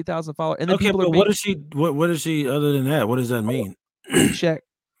 160,000 followers. And then people what is she other than that? What does that mean? Check.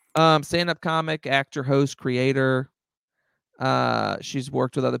 Stand-up comic, actor, host, creator. She's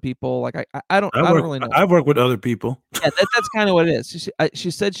worked with other people. Like I don't really know. I've worked with other people. Yeah, that's kind of what it is.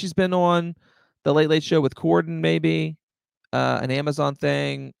 She said she's been on the Late Late Show with Corden, maybe. an Amazon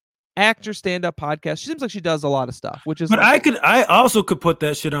thing, actor, stand-up podcast. She seems like she does a lot of stuff, which is. But I also could put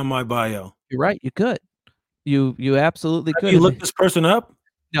that shit on my bio. You're right. You could. You absolutely could. Have you looked this person up?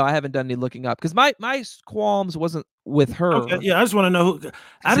 No, I haven't done any looking up because my qualms wasn't with her. Okay, yeah, I just want to know who.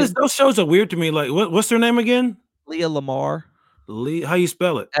 Those shows are weird to me. Like, what's her name again? Leah Lamar. Lee, how you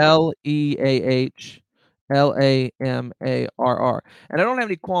spell it? LeahLamarr. And I don't have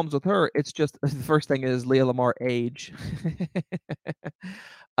any qualms with her. It's just the first thing is Leah Lamar age.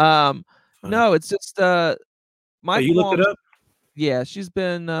 No, it's just my. You looked it up? Yeah, she's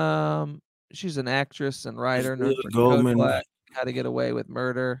been she's an actress and writer. Goldman. How to Get Away with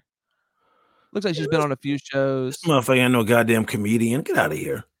Murder. Looks like she's been on a few shows. This motherfucker ain't no goddamn comedian. Get out of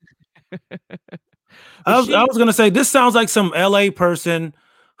here. I was gonna say this sounds like some LA person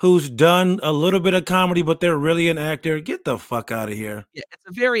who's done a little bit of comedy, but they're really an actor. Get the fuck out of here. Yeah, it's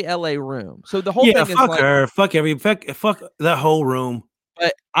a very LA room. So the whole thing is fuck her. Fuck that whole room.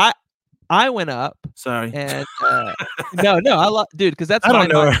 But I went up. Sorry. And no, I love, dude, because that's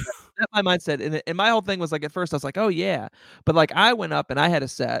my mindset. And my whole thing was like, at first I was like, oh yeah, but like I went up and I had a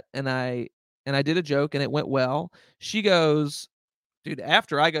set and I did a joke and it went well. She goes, dude,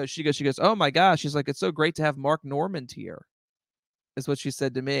 after I go, she goes, oh my gosh, she's like, it's so great to have Mark Normand here, is what she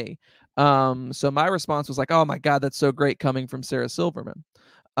said to me. So my response was like, oh my God, that's so great coming from Sarah Silverman.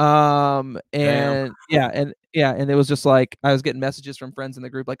 And it was just like I was getting messages from friends in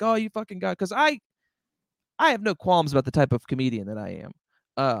the group like, oh, you fucking got, because I have no qualms about the type of comedian that I am.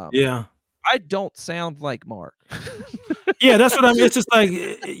 I don't sound like Mark. Yeah, that's what I mean. It's just like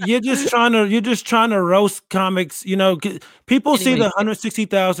you're just trying to roast comics. You know, people see the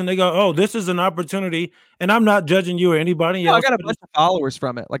 160,000, they go, "Oh, this is an opportunity." And I'm not judging you or anybody else. I got a bunch of followers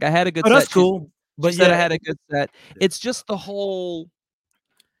from it. Like I had a good. That's cool. But I had a good set. It's just the whole.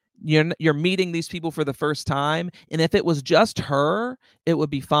 You're meeting these people for the first time, and if it was just her, it would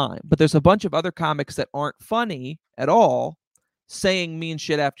be fine. But there's a bunch of other comics that aren't funny at all, saying mean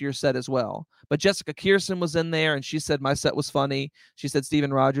shit after your set as well. But Jessica Kirson was in there and she said my set was funny. She said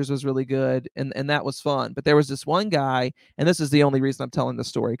Steven Rogers was really good and that was fun. But there was this one guy, and this is the only reason I'm telling this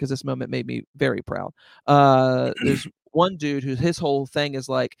story because this moment made me very proud. There's one dude who his whole thing is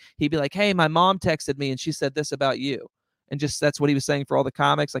like, he'd be like, hey, my mom texted me and she said this about you. And just that's what he was saying for all the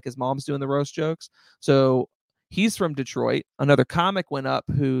comics, like his mom's doing the roast jokes. So he's from Detroit. Another comic went up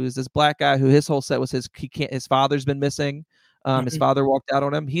who's this black guy who his whole set was his father's been missing. His father walked out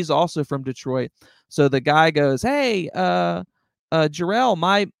on him. He's also from Detroit. So the guy goes, hey,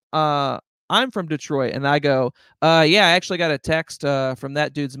 Jarrell, I'm from Detroit. And I go, yeah, I actually got a text from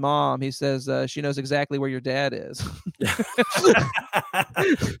that dude's mom. He says she knows exactly where your dad is.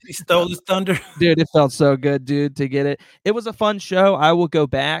 He stole his thunder. Dude, it felt so good, dude, to get it. It was a fun show. I will go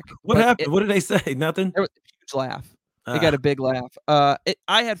back. What happened? What did they say? Nothing? There was a huge laugh. They got a big laugh. I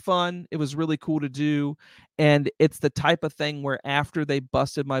had fun. It was really cool to do. And it's the type of thing where after they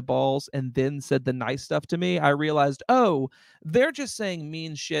busted my balls and then said the nice stuff to me, I realized, oh, they're just saying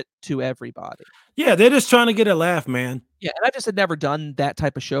mean shit to everybody. Yeah, they're just trying to get a laugh, man. Yeah, and I just had never done that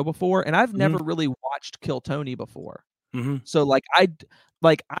type of show before. And I've never really watched Kill Tony before. So like I've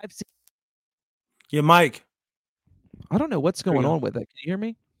seen. Yeah, Mike. I don't know what's going on with it. Can you hear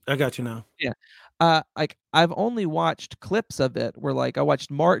me? I got you now. Yeah. Like I've only watched clips of it where like I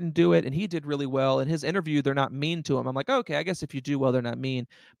watched Martin do it and he did really well. In his interview, they're not mean to him. I'm like, okay, I guess if you do well, they're not mean.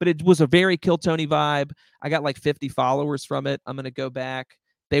 But it was a very Kill Tony vibe. I got like 50 followers from it. I'm going to go back.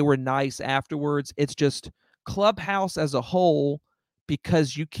 They were nice afterwards. It's just Clubhouse as a whole,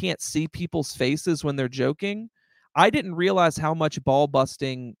 because you can't see people's faces when they're joking. I didn't realize how much ball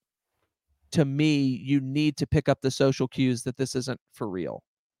busting, to me, you need to pick up the social cues that this isn't for real.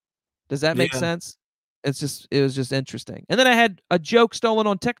 Does that make sense? It was just interesting. And then I had a joke stolen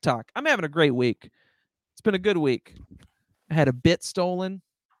on TikTok. I'm having a great week. It's been a good week. I had a bit stolen.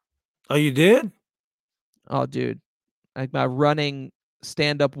 Oh, you did? Oh, dude. Like my running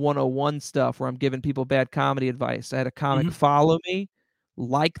stand-up 101 stuff where I'm giving people bad comedy advice. I had a comic follow me,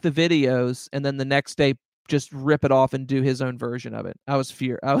 like the videos, and then the next day just rip it off and do his own version of it. I was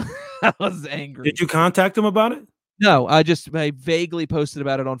I was angry. Did you contact him about it? No, I vaguely posted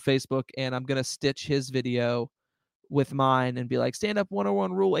about it on Facebook, and I'm going to stitch his video with mine and be like, stand up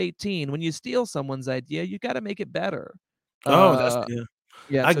 101 rule 18. When you steal someone's idea, you got to make it better. Oh, that's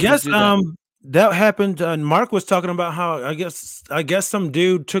yeah. I guess that happened. Mark was talking about how I guess some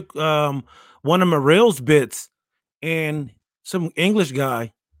dude took one of Morill's bits and some English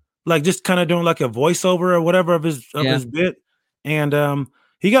guy, like just kind of doing like a voiceover or whatever of his bit, and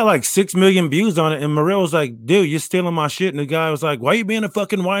he got like 6 million views on it. And Morill was like, "Dude, you're stealing my shit." And the guy was like, "Why you being a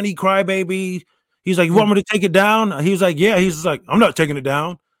fucking whiny crybaby? He's like, "You want me to take it down?" He was like, "Yeah." He's just like, "I'm not taking it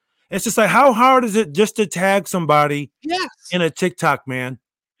down." It's just like, how hard is it just to tag somebody Yes. in a TikTok, man?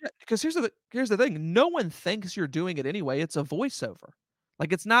 Yeah, because here's the thing. No one thinks you're doing it anyway. It's a voiceover.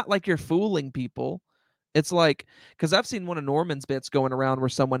 Like it's not like you're fooling people. It's like because I've seen one of Norman's bits going around where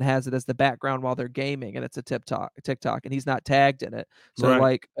someone has it as the background while they're gaming, and it's a TikTok, and he's not tagged in it. So Right.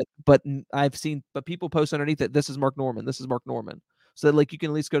 like, I've seen, but people post underneath it, "This is Mark Norman. This is Mark Norman." So like you can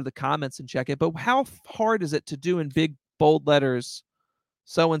at least go to the comments and check it. But how hard is it to do in big bold letters,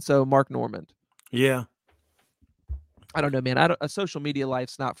 so and so Mark Norman? Yeah. I don't know, man. A social media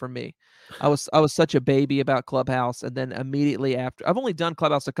life's not for me. I was such a baby about Clubhouse, and then immediately after, I've only done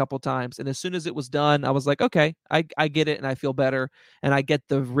Clubhouse a couple times, and as soon as it was done, I was like, okay, I get it, and I feel better, and I get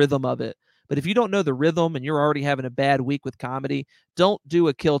the rhythm of it. But if you don't know the rhythm and you're already having a bad week with comedy, don't do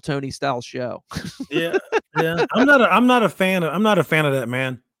a Kill Tony style show. Yeah. Yeah. I'm not a fan of that,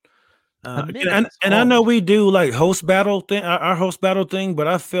 man. And I know we do like host battle thing, our host battle thing, but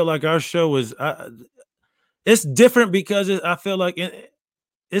I feel like our show is it's different because I feel like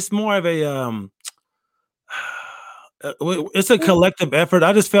it's more of a it's a collective effort.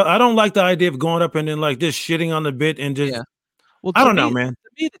 I just felt I don't like the idea of going up and then like just shitting on the bit and just Well, I don't know, man.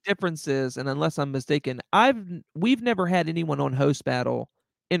 To me, the difference is, and unless I'm mistaken, we've never had anyone on host battle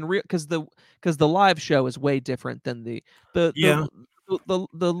in real because the live show is way different than the Yeah.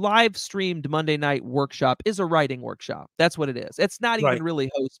 the live streamed Monday night workshop is a writing workshop. That's what it is. It's not Right. even really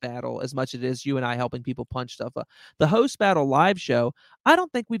host battle as much as it is you and I helping people punch stuff up. The host battle live show, I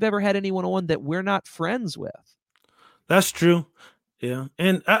don't think we've ever had anyone on that we're not friends with. That's true. Yeah.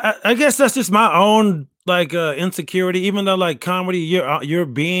 And I guess that's just my own like insecurity, even though like comedy, you're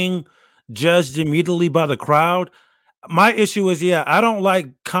being judged immediately by the crowd. My issue is, yeah, I don't like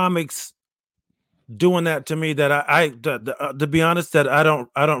comics doing that to me that to be honest, that I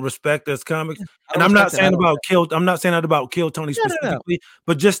don't respect as comics. And I'm not saying that about Kill Tony specifically,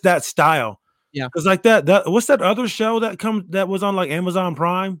 but just that style. Yeah. Because like that what's that other show that was on like Amazon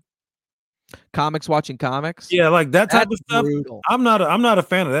Prime? Comics watching comics. Yeah, like that type of stuff. Brutal. I'm not a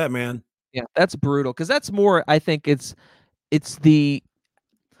fan of that, man. Yeah, that's brutal because that's more. I think it's the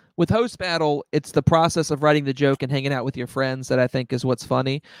with host battle, it's the process of writing the joke and hanging out with your friends that I think is what's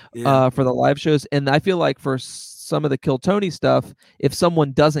funny for the live shows. And I feel like for some of the Kill Tony stuff, if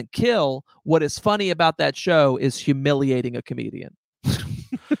someone doesn't kill, what is funny about that show is humiliating a comedian.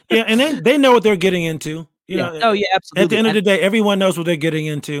 Yeah, and they know what they're getting into. You know, oh yeah, absolutely. At the end of the day, everyone knows what they're getting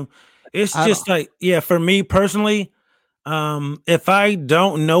into. It's just like, yeah, for me personally, if I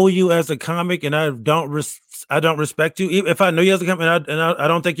don't know you as a comic and I don't respect you, if I know you as a comic and I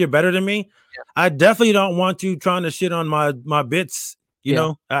don't think you're better than me, I definitely don't want you trying to shit on my bits. You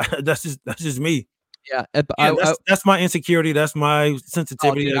know, that's just me. Yeah, that's my insecurity. That's my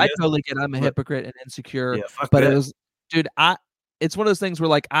sensitivity. Dude, I totally get. I'm a hypocrite and insecure. Yeah, but it was, dude. It's one of those things where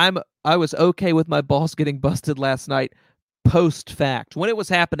like I was okay with my balls getting busted last night. Post fact, when it was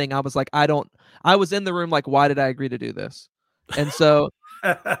happening, I was like, I was in the room like, why did I agree to do this? And so,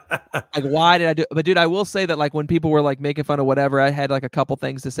 like, why did I do? But dude, I will say that like when people were like making fun of whatever, I had like a couple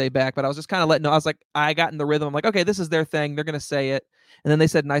things to say back, but I was just kind of letting know. I was like, I got in the rhythm. I'm like, okay, this is their thing. They're gonna say it, and then they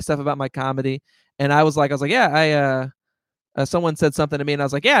said nice stuff about my comedy, and I was like, yeah, someone said something to me, and I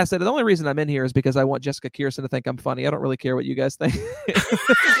was like, yeah. I said the only reason I'm in here is because I want Jessica Kirson to think I'm funny. I don't really care what you guys think.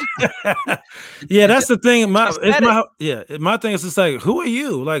 Yeah, that's the thing. My thing is just like, who are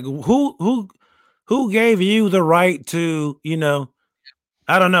you? Like, who gave you the right to, you know?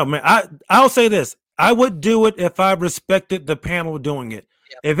 I don't know, man. I'll say this: I would do it if I respected the panel doing it.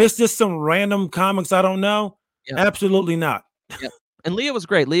 If it's just some random comics I don't know, absolutely not. And Leah was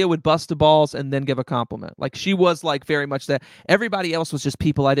great. Leah would bust the balls and then give a compliment. Like she was like very much that. Everybody else was just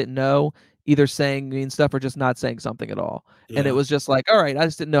people I didn't know, either saying mean stuff or just not saying something at all. Yeah. And it was just like, all right, I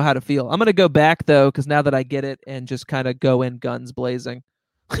just didn't know how to feel. I'm going to go back though, because now that I get it, and just kind of go in guns blazing.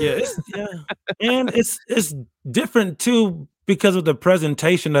 Yeah, and it's different too because of the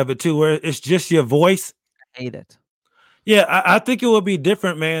presentation of it too, where it's just your voice. I hate it. Yeah, I think it would be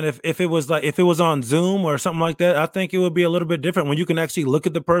different, man. If it was like if it was on Zoom or something like that, I think it would be a little bit different when you can actually look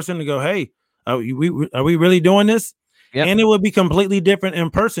at the person and go, "Hey, are we really doing this?" Yep. And it would be completely different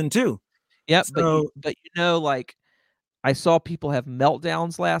in person too. Yep. So, but you know, like I saw people have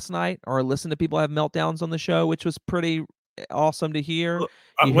meltdowns last night, or listen to people have meltdowns on the show, which was pretty awesome to hear.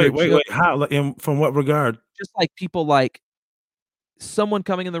 Wait. How? From what regard? Just like people like someone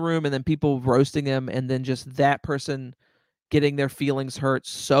coming in the room and then people roasting them, and then just that person getting their feelings hurt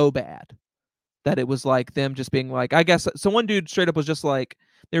so bad that it was like them just being like, I guess. So one dude straight up was just like,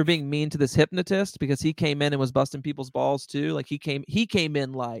 they were being mean to this hypnotist because he came in and was busting people's balls too. Like he came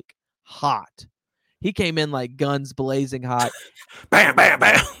in like hot, He came in like guns blazing hot. Bam, bam,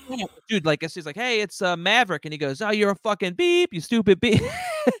 bam. Dude, like she's like, hey, it's Maverick, and he goes, oh, you're a fucking beep, you stupid beep.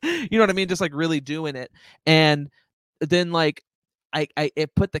 You know what I mean? Just like really doing it. And then like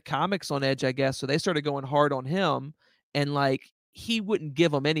it put the comics on edge, I guess. So they started going hard on him, and like he wouldn't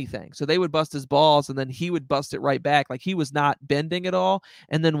give them anything. So they would bust his balls, and then he would bust it right back. Like he was not bending at all.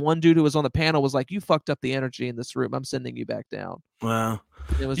 And then one dude who was on the panel was like, you fucked up the energy in this room. I'm sending you back down. Wow.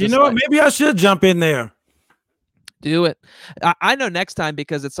 It was You just know what? like, Maybe I should jump in there. do it. I know next time,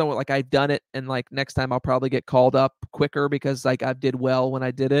 because it's somewhat like I've done it, and like next time I'll probably get called up quicker because like I did well when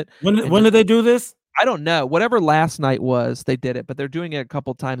I did it. When did they do this? I don't know. Whatever last night was, they did it, but they're doing it a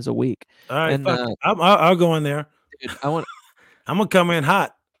couple times a week. All right, And fuck it. I'll go in there. dude, I want, I'm gonna come in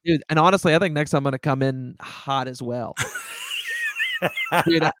hot. dude, and honestly, I think next time I'm gonna come in hot as well,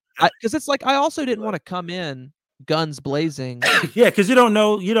 dude. Because it's like I also didn't want to come in guns blazing, Yeah, because you don't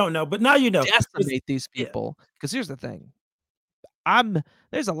know, but now you know. decimate these people. Because here's the thing,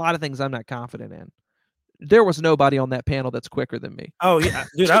 there's a lot of things I'm not confident in. There was nobody on that panel that's quicker than me. Oh yeah,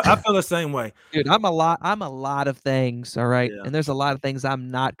 dude, I feel the same way. Dude, I'm a lot of things, all right? Yeah. And there's a lot of things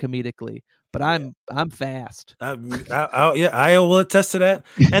I'm not comedically, but I'm fast. I will attest to that.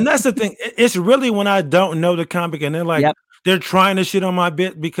 And that's the thing. It's really when I don't know the comic and they're like, Yep. they're trying to shit on my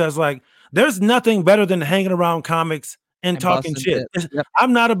bit, because like there's nothing better than hanging around comics and talking busting shit. bits. Yep.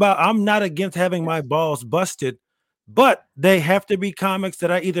 I'm not against having my balls busted, but they have to be comics that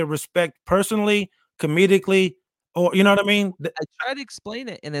I either respect personally, comedically, or you know what I mean? I try to explain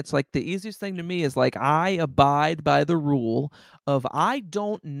it, and it's like the easiest thing to me is like I abide by the rule of I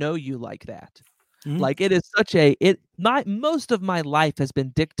don't know you like that. Mhm. Like it is most of my life has been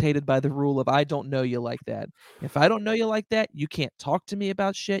dictated by the rule of I don't know you like that. If I don't know you like that, you can't talk to me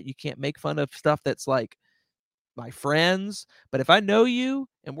about shit. You can't make fun of stuff that's like my friends. But if I know you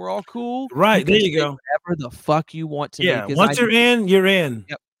and we're all cool, Right, there can you say go. whatever the fuck you want to Yeah, me. once you're in, you're in.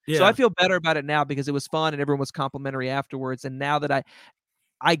 Yep. Yeah. So I feel better about it now because it was fun and everyone was complimentary afterwards. And now that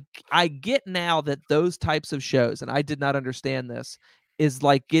I get now that those types of shows, and I did not understand this, is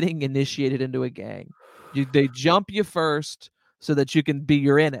like getting initiated into a gang. They jump you first so that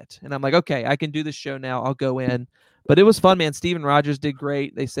you're in it. And I'm like, okay, I can do this show now. I'll go in. But it was fun, man. Steven Rogers did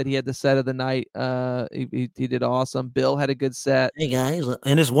great. They said he had the set of the night. He did awesome. Bill had a good set. Hey guys,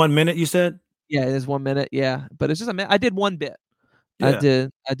 in this 1 minute you said? Yeah, it is 1 minute. Yeah, but it's just a minute. I did one bit. Yeah.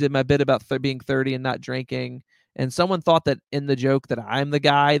 I did my bit about being 30 and not drinking. And someone thought that in the joke that I'm the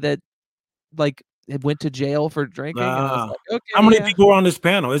guy that like went to jail for drinking. And I was like, okay, how many people were on this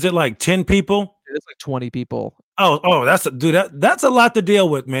panel? Is it like 10 people? It's like 20 people. Oh, that's a lot to deal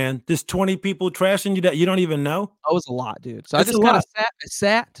with, man. This 20 people trashing you that you don't even know. That was a lot, dude. So That's I just a kind lot. of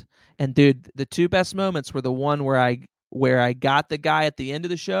sat, and dude, the two best moments were the one where I got the guy at the end of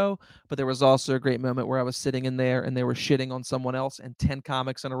the show, but there was also a great moment where I was sitting in there and they were shitting on someone else, and 10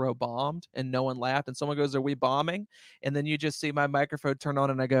 comics in a row bombed and no one laughed, and someone goes, "Are we bombing?" And then you just see my microphone turn on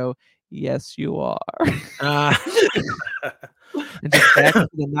and I go, "Yes, you are." And just back to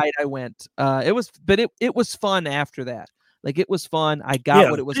the night I went. It was fun after that. Like it was fun. I got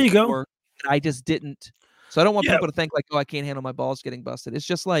what it was for. I just didn't. So I don't want people to think like, oh, I can't handle my balls getting busted. It's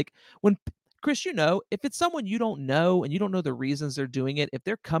just like when Chris, if it's someone you don't know and you don't know the reasons they're doing it, if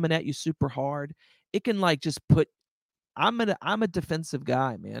they're coming at you super hard, it can like just put. I'm a defensive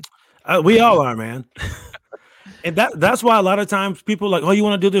guy, man. We all are, man. And that's why a lot of times people are like, oh, you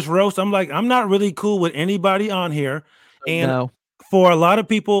want to do this roast? I'm like, I'm not really cool with anybody on here. And for a lot of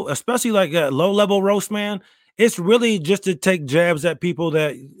people, especially like a low level roast, man, it's really just to take jabs at people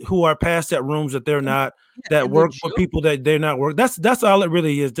who are past at rooms that they're not, that work for people that they're not work. That's all it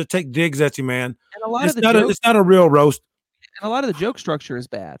really is, to take digs at you, man. And a lot it's not a real roast. And a lot of the joke structure is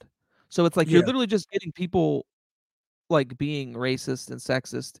bad. So it's like you're literally just getting people like being racist and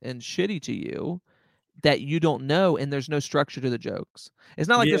sexist and shitty to you that you don't know, and there's no structure to the jokes. It's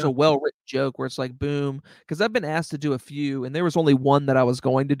not like there's a well-written joke where it's like boom, because I've been asked to do a few and there was only one that I was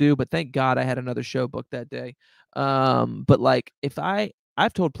going to do, but thank God I had another show booked that day. But like if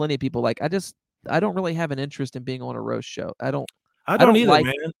I've told plenty of people like I don't really have an interest in being on a roast show. I don't either, like,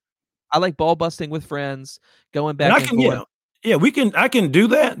 man. I like ball busting with friends, going back and forth. Yeah, I can do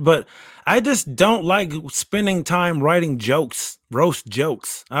that, but I just don't like spending time writing jokes, roast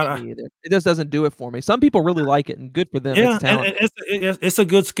jokes. It just doesn't do it for me. Some people really like it, and good for them. Yeah, and it's a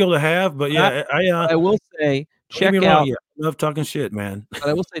good skill to have. But yeah, I will say check out. I love talking shit, man. But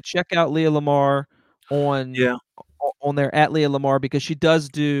I will say check out Leah Lamar on there at Leah Lamar, because she does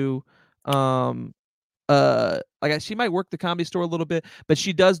do like she might work the Comedy Store a little bit, but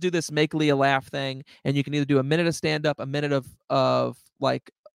she does do this make Leah laugh thing, and you can either do a minute of stand up, a minute of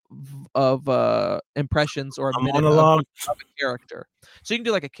like impressions or a A minute monologue. of a character. So you can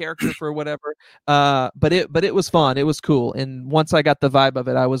do like a character for whatever. But it was fun. It was cool. And once I got the vibe of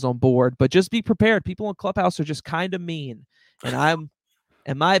it, I was on board. But just be prepared. People in Clubhouse are just kind of mean. And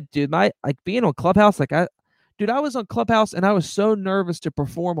my like being on Clubhouse, like I was on Clubhouse and I was so nervous to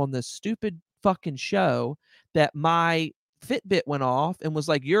perform on this stupid fucking show that my Fitbit went off and was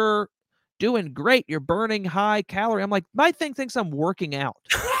like, "You're doing great. You're burning high calorie." I'm like, my thing thinks I'm working out.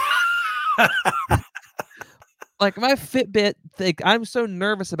 Like my Fitbit think I'm so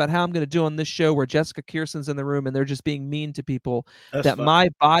nervous about how I'm going to do on this show where Jessica Kirsten's in the room and they're just being mean to people That's that funny. my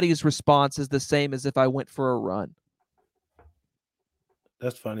body's response is the same as if I went for a run.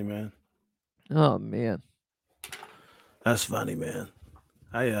 That's funny, man. Oh man. That's funny, man.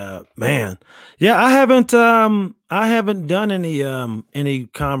 Man. Yeah, I haven't done any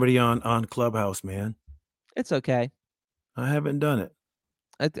comedy on Clubhouse, man. It's okay. I haven't done it.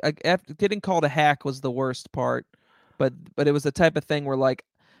 After getting called a hack was the worst part, but it was the type of thing where like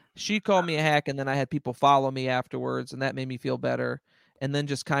she called me a hack and then I had people follow me afterwards and that made me feel better. And then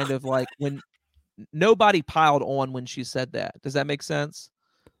just kind of like when nobody piled on when she said that. Does that make sense?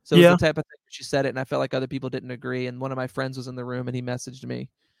 So it was the type of thing where she said it and I felt like other people didn't agree. And one of my friends was in the room and he messaged me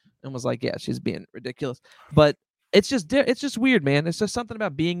and was like, "Yeah, she's being ridiculous." But it's just weird, man. It's just something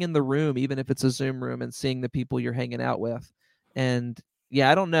about being in the room, even if it's a Zoom room, and seeing the people you're hanging out with. And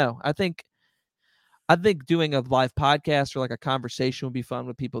yeah, I don't know. I think doing a live podcast or like a conversation would be fun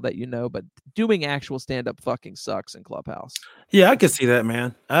with people that you know, but doing actual stand-up fucking sucks in Clubhouse. Yeah, I can see that,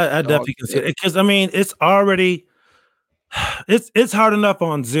 man. I definitely can see it because I mean, it's already it's hard enough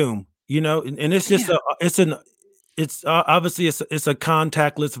on Zoom, you know, and it's just obviously it's a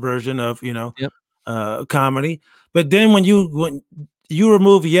contactless version of comedy, but then when you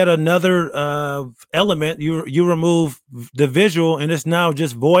remove yet another element, you remove the visual, and it's now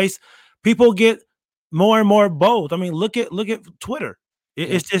just voice. People get more and more bold. I mean, look at Twitter.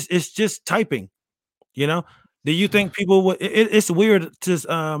 It's just typing. You know, do you think people would? It's weird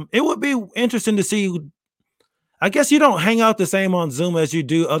to. It would be interesting to see. I guess you don't hang out the same on Zoom as you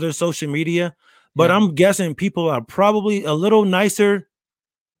do other social media, but I'm guessing people are probably a little nicer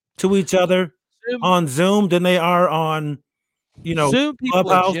to each other on Zoom than they are on, Zoom people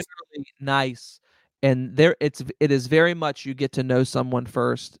Clubhouse. are generally nice, and it is very much you get to know someone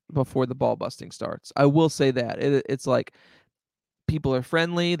first before the ball busting starts. I will say that it's like people are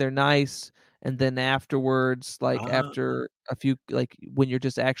friendly, they're nice, and then afterwards, like after a few, like when you're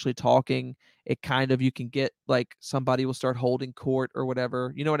just actually talking, it kind of you can get like somebody will start holding court or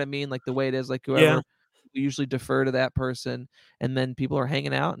whatever. You know what I mean? Like the way it is, like whoever. We usually defer to that person, and then people are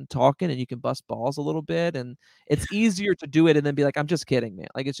hanging out and talking, and you can bust balls a little bit, and it's easier to do it and then be like, "I'm just kidding, man."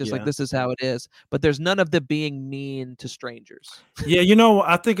 Like it's just like this is how it is. But there's none of the being mean to strangers. Yeah,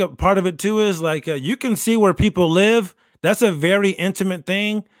 I think a part of it too is like you can see where people live. That's a very intimate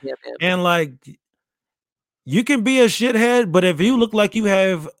thing, and like you can be a shithead, but if you look like you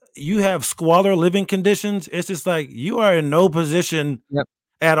have squalor living conditions, it's just like you are in no position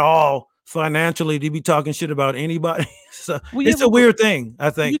at all financially to be talking shit about anybody. So it's a weird thing, I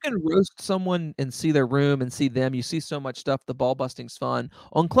think. You can roast someone and see their room and see them. You see so much stuff. The ball busting's fun.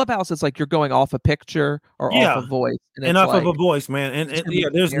 On Clubhouse, it's like you're going off a picture or off a voice. And off of a voice, man. And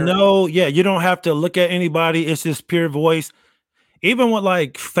there's you don't have to look at anybody. It's just pure voice. Even with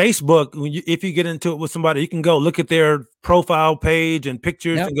like Facebook, if you get into it with somebody, you can go look at their profile page and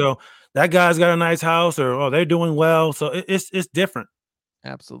pictures and go, that guy's got a nice house, or oh, they're doing well. So it's different.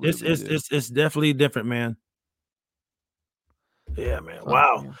 Absolutely, it's definitely different, man. Yeah, man.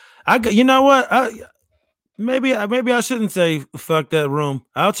 Wow. You know what? Maybe I shouldn't say fuck that room.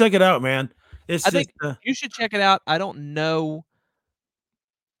 I'll check it out, man. I think you should check it out. I don't know.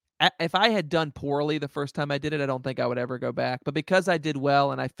 If I had done poorly the first time I did it, I don't think I would ever go back. But because I did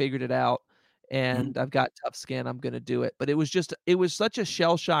well and I figured it out and I've got tough skin, I'm going to do it. But it was such a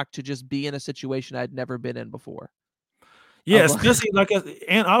shell shock to just be in a situation I'd never been in before. Yeah, especially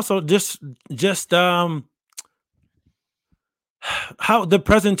and also just how the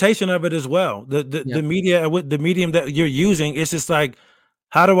presentation of it as well. The media with the medium that you're using, it's just like,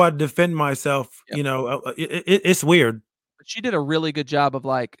 how do I defend myself? It's weird. But she did a really good job of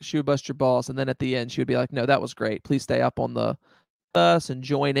like, she would bust your balls, and then at the end she would be like, "No, that was great. Please stay up on the us and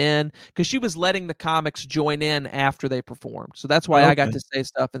join in," because she was letting the comics join in after they performed. So that's why I got to say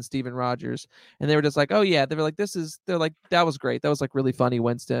stuff in Steven Rogers, and they were just like, "Oh yeah," they were like, they're like, "That was great. That was like really funny,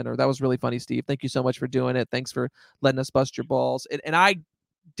 Winston," or "That was really funny, Steve. Thank you so much for doing it. Thanks for letting us bust your balls." And I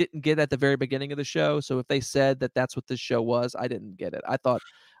didn't get at the very beginning of the show, so if they said that that's what this show was, I didn't get it. I thought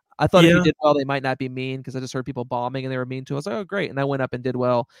I thought if you Yeah. did well, they might not be mean because I just heard people bombing and they were mean to us. I was like, oh, great. And I went up and did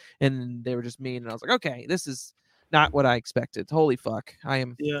well, and they were just mean. And I was like, okay, this is not what I expected. Holy fuck. I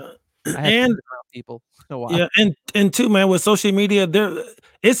haven't Yeah. been And around people in a while. yeah, and too, man, with social media,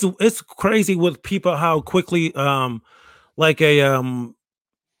 it's crazy with people how quickly like a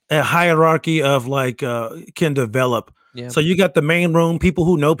hierarchy of like can develop. Yeah. So you got the main room, people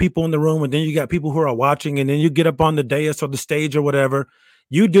who know people in the room, and then you got people who are watching, and then you get up on the dais or the stage or whatever.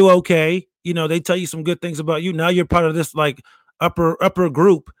 You do okay, you know, they tell you some good things about you. Now you're part of this like upper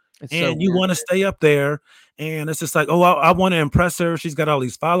group, It's so and you weird. want to stay up there. And it's just like, oh, I want to impress her. She's got all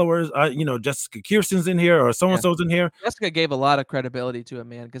these followers. You know, Jessica Kirsten's in here or so and Yeah. so's in here. Jessica gave a lot of credibility to it,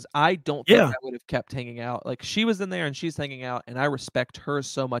 man, because I don't think Yeah. I would have kept hanging out. Like she was in there and she's hanging out, and I respect her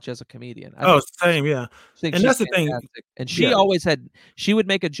so much as a comedian. I Oh, think same. Yeah. And she's that's the thing. fantastic. And Yeah. she would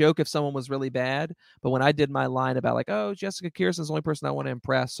make a joke if someone was really bad, but when I did my line about like, oh, Jessica Kirsten's the only person I want to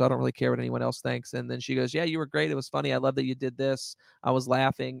impress, so I don't really care what anyone else thinks. And then she goes, yeah, you were great. It was funny. I love that you did this. I was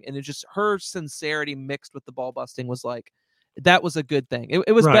laughing. And it just her sincerity mixed with the ball busting was like, that was a good thing.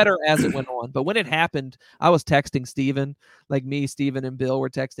 It was Right. better as it went on. But when it happened, I was texting Steven, like me, Steven, and Bill were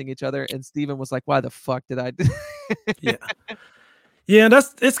texting each other, and Steven was like, why the fuck did I do? Yeah. Yeah,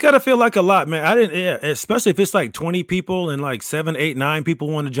 it's gotta feel like a lot, man. I didn't, yeah, especially if it's like 20 people and like 7, 8, 9 people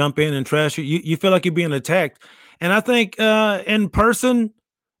want to jump in and trash you. You feel like you're being attacked. And I think in person,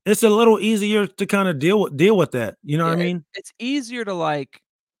 it's a little easier to kind of deal with that. You know what I Yeah, mean? it's easier to like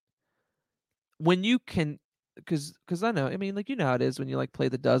when you can because I know, I mean, like, you know how it is when you like play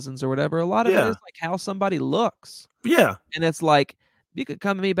the dozens or whatever. A lot of it is Yeah. like how somebody looks. Yeah. And it's like you could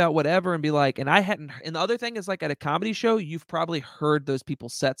come to me about whatever and be like, and I hadn't and the other thing is like at a comedy show, you've probably heard those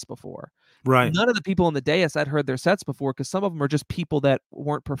people's sets before. Right. None of the people on the dais I'd heard their sets before because some of them are just people that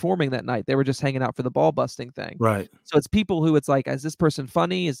weren't performing that night. They were just hanging out for the ball busting thing. Right. So it's people who it's like, is this person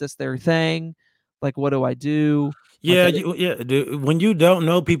funny? Is this their thing? Like, what do I do? Like, Yeah, dude. When you don't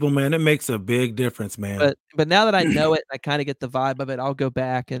know people, man, it makes a big difference, man. but now that I know it, I kind of get the vibe of it. I'll go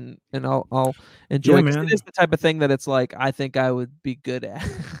back and I'll enjoy Yeah, because it man. is the type of thing that it's like I think I would be good at.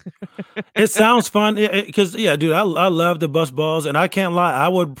 It sounds fun because yeah, dude, I love the bus balls, and I can't lie, I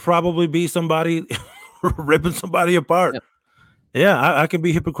would probably be somebody ripping somebody apart. Yep. Yeah, I can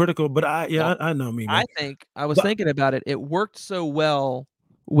be hypocritical, but Well, I know me, I man. think I was But thinking about it. It worked so well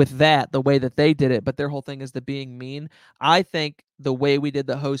with that, the way that they did it, but their whole thing is the being mean. I think the way we did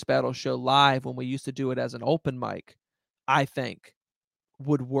the host battle show live when we used to do it as an open mic, I think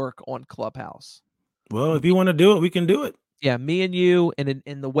would work on Clubhouse. well, if you want to do it, we can do it. Yeah, me and you, and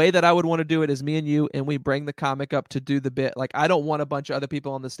in the way that I would want to do it is me and you, and we bring the comic up to do the bit. Like, I don't want a bunch of other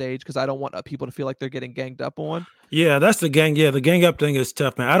people on the stage because I don't want people to feel like they're getting ganged up on. Yeah, that's the gang. Yeah, the gang up thing is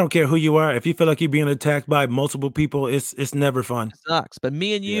tough, man. I don't care who you are. If you feel like you're being attacked by multiple people, it's never fun. It sucks. But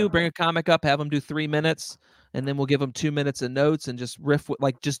me and you Yeah. bring a comic up, have them do 3 minutes, and then we'll give them 2 minutes of notes and just riff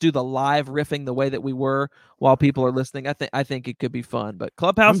like just do the live riffing the way that we were while people are listening. I think it could be fun. But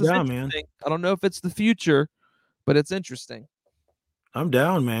Clubhouse I'm is down, man. interesting. I don't know if it's the future, but it's interesting. I'm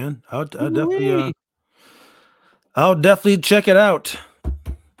down, man. Woo-wee. I'll definitely check it out.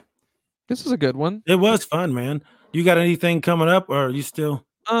 This is a good one. It was fun, man. You got anything coming up, or are you still?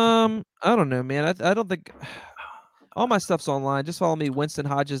 I don't know, man. I don't think all my stuff's online. Just follow me,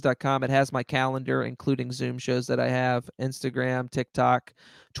 winstonhodges.com. It has my calendar, including Zoom shows that I have, Instagram, TikTok,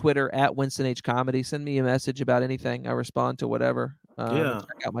 Twitter at Winston H Comedy. Send me a message about anything. I respond to whatever. Yeah.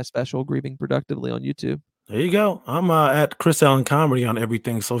 Check out my special, Grieving Productively, on YouTube. There you go. I'm at Chris Allen Comedy on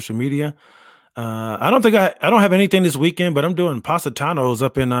everything social media. I don't have anything this weekend, but I'm doing Positanos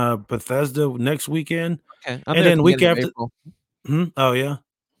up in Bethesda next weekend. Okay. And then week after, April. oh yeah.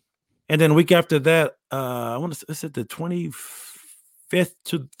 And then week after that, I want to is it the 25th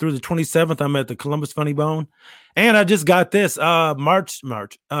through the 27th, I'm at the Columbus Funny Bone. And I just got this April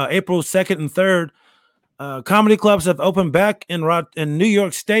 2nd and 3rd. Comedy clubs have opened back in New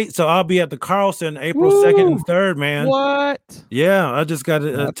York State, so I'll be at the Carlson April 2nd and 3rd, man. What? Yeah, I just got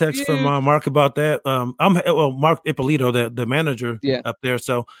a text from Mark about that. Mark Ippolito, the manager up there.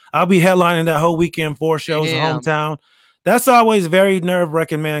 So I'll be headlining that whole weekend, 4 shows in hometown. That's always very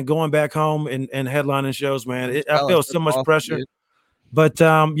nerve-wracking, man, going back home and headlining shows, man. I feel so much pressure. Dude. But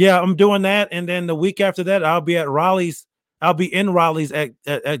yeah, I'm doing that. And then the week after that, I'll be at Raleigh's. I'll be in Raleigh's at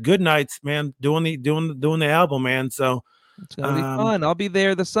Good Nights, man, doing the album, man. So it's gonna be fun. I'll be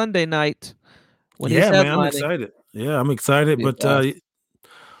there the Sunday night. Man, I'm excited. Yeah, I'm excited.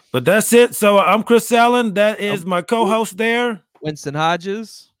 But that's it. So I'm Chris Allen. That is my co-host there, Winston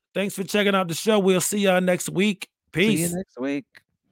Hodges. Thanks for checking out the show. We'll see y'all next week. Peace. See you next week.